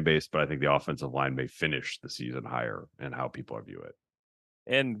among the fan base, but I think the offensive line may finish the season higher in how people view it.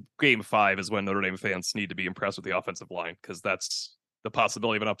 And game 5 is when Notre Dame fans need to be impressed with the offensive line because that's the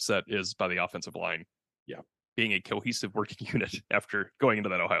possibility of an upset is by the offensive line. Yeah. Being a cohesive working unit after going into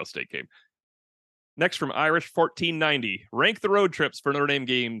that Ohio State game. Next from Irish 1490, rank the road trips for Notre Dame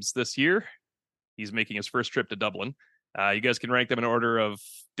games this year. He's making his first trip to Dublin. You guys can rank them in order of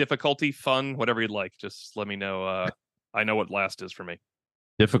difficulty, fun, whatever you'd like. Just let me know. I know what last is for me.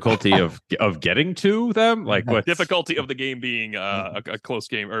 Difficulty of getting to them? Like what? Difficulty of the game being a close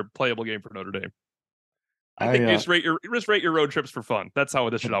game or playable game for Notre Dame. I think you just rate your road trips for fun. That's how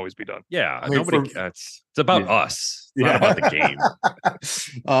this should always be done. Yeah, it's about us. It's not about the game.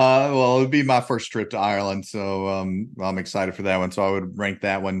 Well, it would be my first trip to Ireland, so I'm excited for that one. So I would rank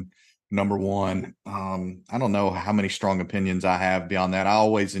that one number 1. I don't know how many strong opinions I have beyond that. I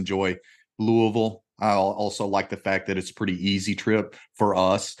always enjoy Louisville. I also like the fact that it's a pretty easy trip for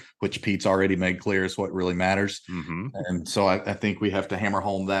us, which Pete's already made clear is what really matters. Mm-hmm. And so I think we have to hammer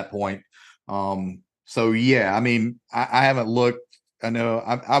home that point. So, yeah, I mean, I haven't looked. I know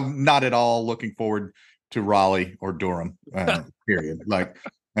I'm not at all looking forward to Raleigh or Durham, period.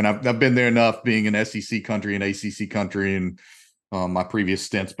 And I've been there enough being an SEC country and ACC country and my previous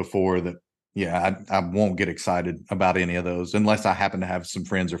stints before that. Yeah, I won't get excited about any of those unless I happen to have some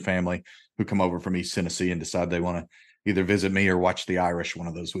friends or family who come over from East Tennessee and decide they want to either visit me or watch the Irish one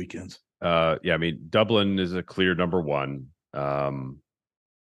of those weekends. Yeah, I mean, Dublin is a clear number 1.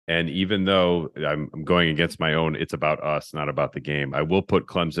 And even though I'm going against my own, it's about us, not about the game, I will put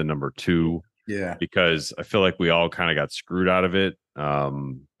Clemson number 2. Yeah. Because I feel like we all kind of got screwed out of it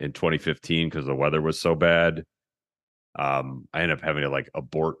in 2015 because the weather was so bad. I ended up having to like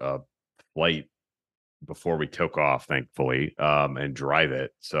abort a flight before we took off, thankfully, and drive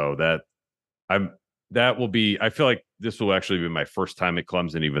it. So that will be, I feel like this will actually be my first time at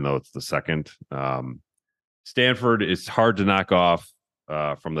Clemson, even though it's the second. Stanford is hard to knock off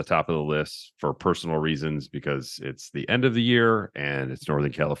from the top of the list for personal reasons because it's the end of the year and it's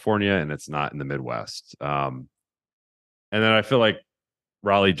Northern California and it's not in the Midwest. And then I feel like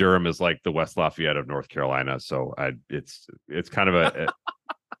Raleigh Durham is like the West Lafayette of North Carolina. So it's kind of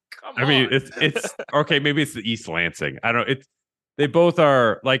I mean, it's okay. Maybe it's the East Lansing. I don't know. They both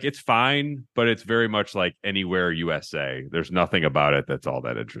are like, it's fine, but it's very much like anywhere USA. There's nothing about it that's all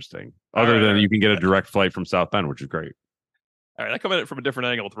that interesting other than you can get a direct flight from South Bend, which is great. All right, I come at it from a different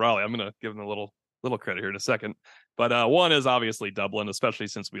angle with Raleigh. I'm going to give them a little credit here in a second. But one is obviously Dublin, especially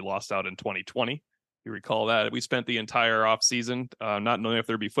since we lost out in 2020. You recall that. We spent the entire offseason not knowing if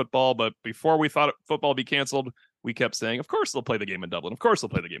there'd be football, but before we thought football would be canceled, we kept saying, of course they'll play the game in Dublin. Of course they'll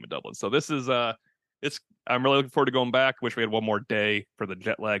play the game in Dublin. So this is I'm really looking forward to going back. Wish we had one more day for the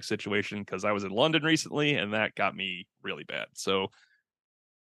jet lag situation because I was in London recently and that got me really bad. So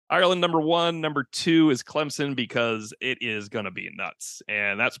Ireland number 1, number 2 is Clemson because it is going to be nuts.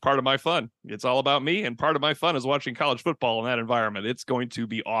 And that's part of my fun. It's all about me. And part of my fun is watching college football in that environment. It's going to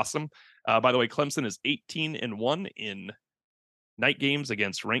be awesome. By the way, Clemson is 18-1 in night games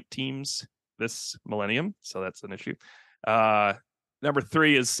against ranked teams this millennium. So that's an issue. Number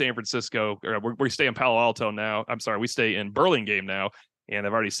 3 is San Francisco. We stay in Palo Alto now. I'm sorry, we stay in Burlingame now. And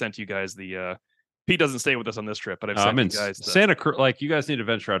I've already sent you guys the Pete doesn't stay with us on this trip, but I've sent you guys Santa Cruz. Like you guys need to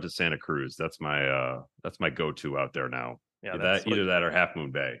venture out to Santa Cruz. That's my go-to out there now. Yeah, either that or Half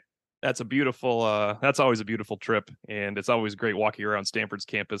Moon Bay. That's a beautiful. That's always a beautiful trip, and it's always great walking around Stanford's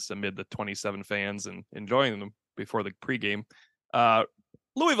campus amid the 27 fans and enjoying them before the pregame.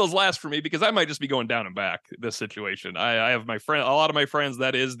 Louisville's last for me because I might just be going down and back this situation. I have a lot of my friends.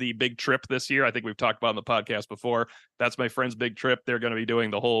 That is the big trip this year. I think we've talked about on the podcast before. That's my friend's big trip. They're going to be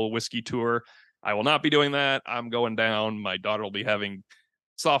doing the whole whiskey tour. I will not be doing that. I'm going down. My daughter will be having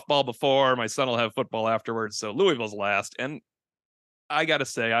softball before. My son will have football afterwards. So Louisville's last. And I got to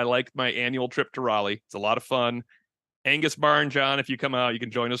say, I like my annual trip to Raleigh. It's a lot of fun. Angus Bar and John, if you come out, you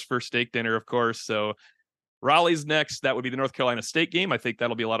can join us for steak dinner, of course. So Raleigh's next. That would be the North Carolina State game. I think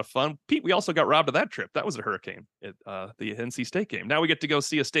that'll be a lot of fun. Pete, we also got robbed of that trip. That was a hurricane at the NC State game. Now we get to go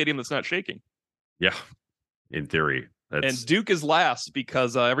see a stadium that's not shaking. Yeah, in theory. And Duke is last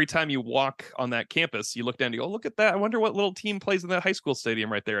because every time you walk on that campus, you look down and you go, look at that. I wonder what little team plays in that high school stadium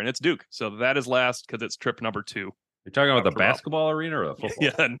right there. And it's Duke. So that is last because it's trip number 2. You're talking about the basketball arena or the football?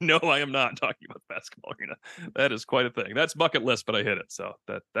 Yeah, no, I am not talking about the basketball arena. That is quite a thing. That's bucket list, but I hit it. So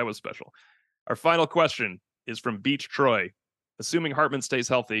that was special. Our final question is from Beach Troy. Assuming Hartman stays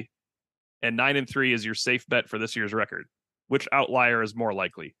healthy and 9-3 is your safe bet for this year's record, which outlier is more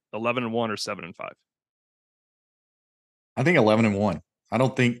likely, 11-1 or 7-5? I think 11-1. I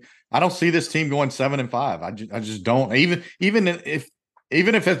don't see this team going 7-5. I just don't. Even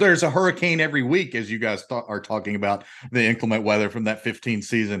if there's a hurricane every week, as you guys are talking about the inclement weather from that 15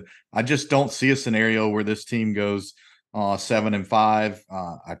 season, I just don't see a scenario where this team goes 7-5.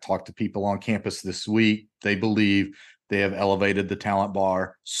 I talked to people on campus this week. They believe they have elevated the talent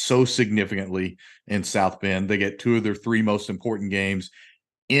bar so significantly in South Bend. They get 2 of their 3 most important games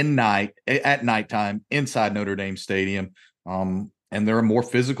at nighttime inside Notre Dame Stadium. And they're a more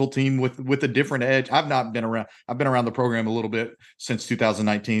physical team with a different edge. I've been around the program a little bit since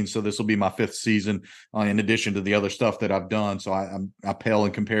 2019. So this will be my 5th season in addition to the other stuff that I've done. So I pale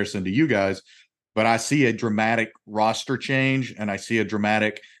in comparison to you guys, but I see a dramatic roster change and I see a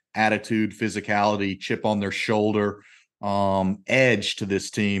dramatic attitude, physicality, chip on their shoulder, edge to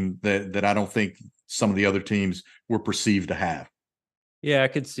this team that I don't think some of the other teams were perceived to have. Yeah, I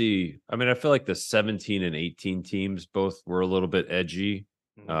could see. I mean, I feel like the 17 and 18 teams both were a little bit edgy.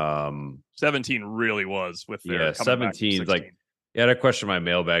 17 really was with their 17. Like, yeah, I had a question in my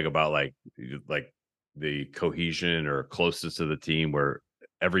mailbag about like the cohesion or closeness of the team, where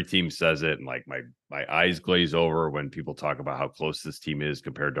every team says it, and like my eyes glaze over when people talk about how close this team is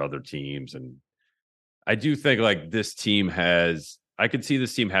compared to other teams. And I do think like this team I could see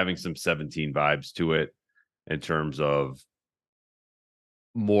this team having some 17 vibes to it in terms of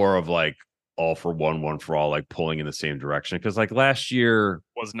more of like all for one for all, like pulling in the same direction. Because like last year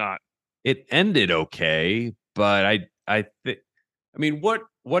was not. It ended okay, but I think. I mean,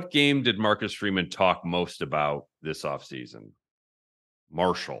 what game did Marcus Freeman talk most about this offseason?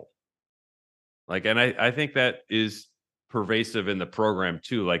 Marshall. Like, and I think that is pervasive in the program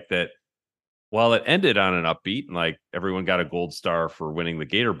too. Like that, while it ended on an upbeat and like everyone got a gold star for winning the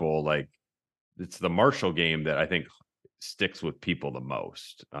Gator Bowl, like it's the Marshall game that I think sticks with people the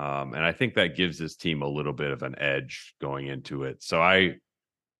most. And I think that gives this team a little bit of an edge going into it. So I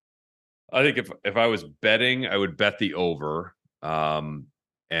think if I was betting, I would bet the over and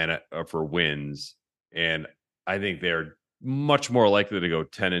for wins. And I think they're much more likely to go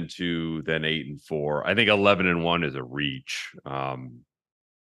 10-2 than 8-4. I think 11-1 is a reach.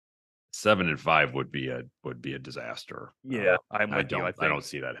 7-5 would be a disaster. Yeah, I'm with I you. I don't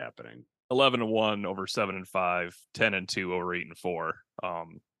see that happening. 11-1 over 7-5, 10-2 over 8-4.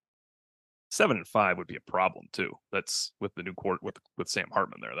 7-5 would be a problem too. That's with the new court with Sam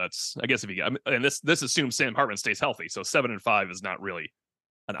Hartman there. That's, I guess, if you, and this assumes Sam Hartman stays healthy. So 7-5 is not really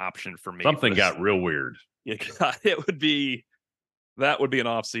an option for me. Something got real weird. Yeah, that would be an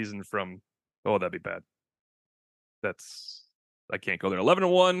off season from. Oh, that'd be bad. I can't go there.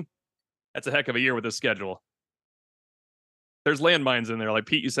 11-1. That's a heck of a year with this schedule. There's landmines in there. Like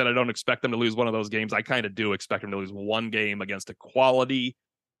Pete, you said, I don't expect them to lose one of those games. I kind of do expect them to lose one game against a quality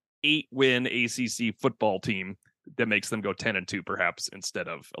 8-win ACC football team that makes them go 10-2, perhaps, instead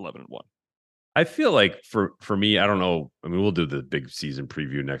of 11-1. I feel like for me, I don't know. I mean, we'll do the big season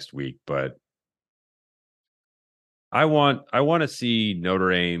preview next week, but I want to see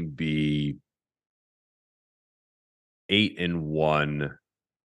Notre Dame be 8-1.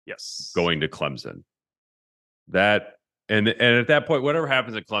 Yes, going to Clemson. That and at that point, whatever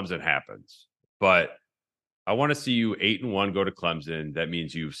happens at Clemson happens. But I want to see you 8-1 go to Clemson. That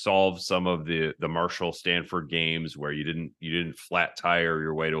means you've solved some of the Marshall Stanford games where you didn't flat tire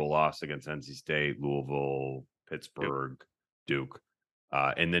your way to a loss against NC State, Louisville, Pittsburgh, Duke.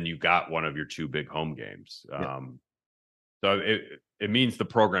 And then you got one of your two big home games. So it means the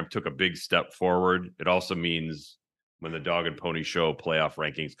program took a big step forward. It also means when the dog and pony show playoff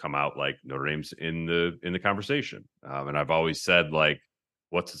rankings come out, like Notre Dame's in the conversation. And I've always said, like,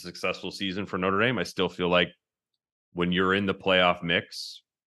 what's a successful season for Notre Dame? I still feel like when you're in the playoff mix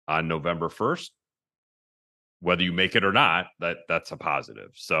on November 1st, whether you make it or not, that's a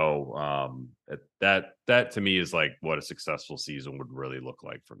positive. So that to me is like what a successful season would really look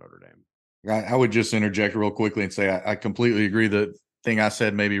like for Notre Dame. I would just interject real quickly and say I completely agree. The thing I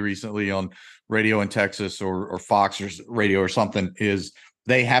said maybe recently on radio in Texas or Fox or radio or something is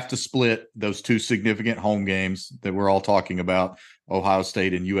they have to split those two significant home games that we're all talking about, Ohio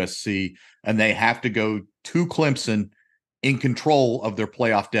State and USC, and they have to go to Clemson in control of their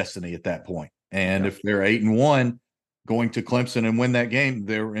playoff destiny at that point. And if they're 8-1 going to Clemson and win that game,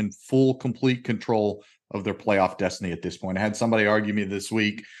 they're in full, complete control of their playoff destiny at this point. I had somebody argue me this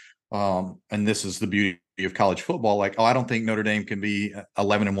week, and this is the beauty of college football. Like, I don't think Notre Dame can be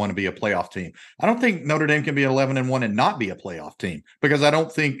 11-1 and be a playoff team. I don't think Notre Dame can be 11-1 and not be a playoff team, because I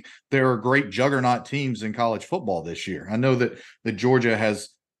don't think there are great juggernaut teams in college football this year. I know that Georgia has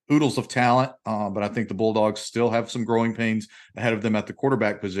oodles of talent, but I think the Bulldogs still have some growing pains ahead of them at the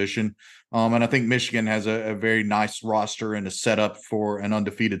quarterback position. And I think Michigan has a very nice roster and a setup for an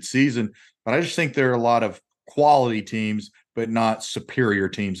undefeated season. But I just think there are a lot of quality teams, but not superior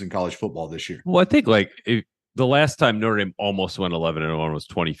teams in college football this year. Well, I think the last time Notre Dame almost went 11-1 was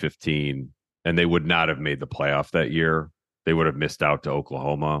 2015, and they would not have made the playoff that year. They would have missed out to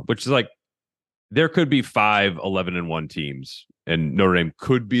Oklahoma, which is like, there could be 5 11-1 teams, and Notre Dame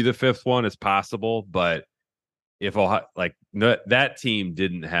could be the fifth one. It's possible, but if Ohio, that team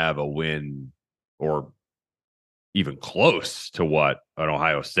didn't have a win or even close to what an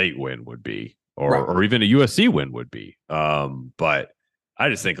Ohio State win would be, or even a USC win would be. But I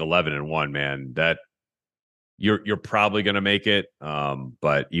just think 11-1, man, that you're probably going to make it.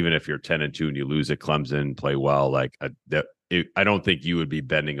 But even if you're 10-2 and you lose at Clemson, play well, I don't think you would be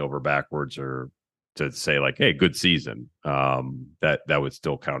bending over backwards or to say like, hey, good season. That would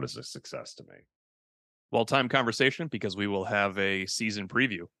still count as a success to me. Well-timed conversation, because we will have a season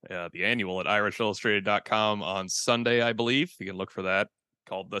preview, the annual, at irishillustrated.com on Sunday, I believe. You can look for that,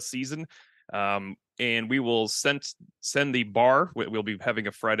 called The Season. And we will send the bar. We'll be having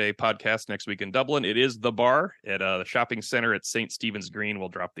a Friday podcast next week in Dublin. It is the bar at the shopping center at St. Stephen's Green. We'll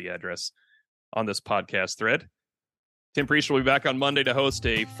drop the address on this podcast thread. Tim Priest will be back on Monday to host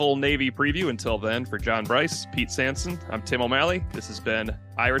a full Navy preview. Until then, for John Bryce, Pete Sanson, I'm Tim O'Malley. This has been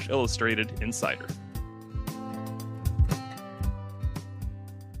Irish Illustrated Insider.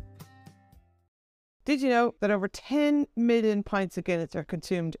 Did you know that over 10 million pints of Guinness are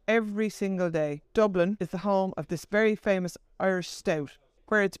consumed every single day? Dublin is the home of this very famous Irish stout,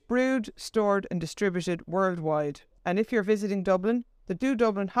 where it's brewed, stored and distributed worldwide. And if you're visiting Dublin, The Do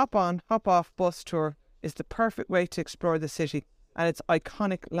Dublin Hop On, Hop Off bus tour is the perfect way to explore the city and its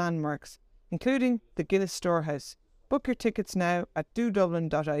iconic landmarks, including the Guinness Storehouse. Book your tickets now at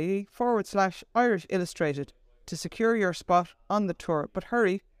dodublin.ie/Irish Illustrated to secure your spot on the tour. But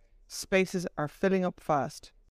hurry, spaces are filling up fast.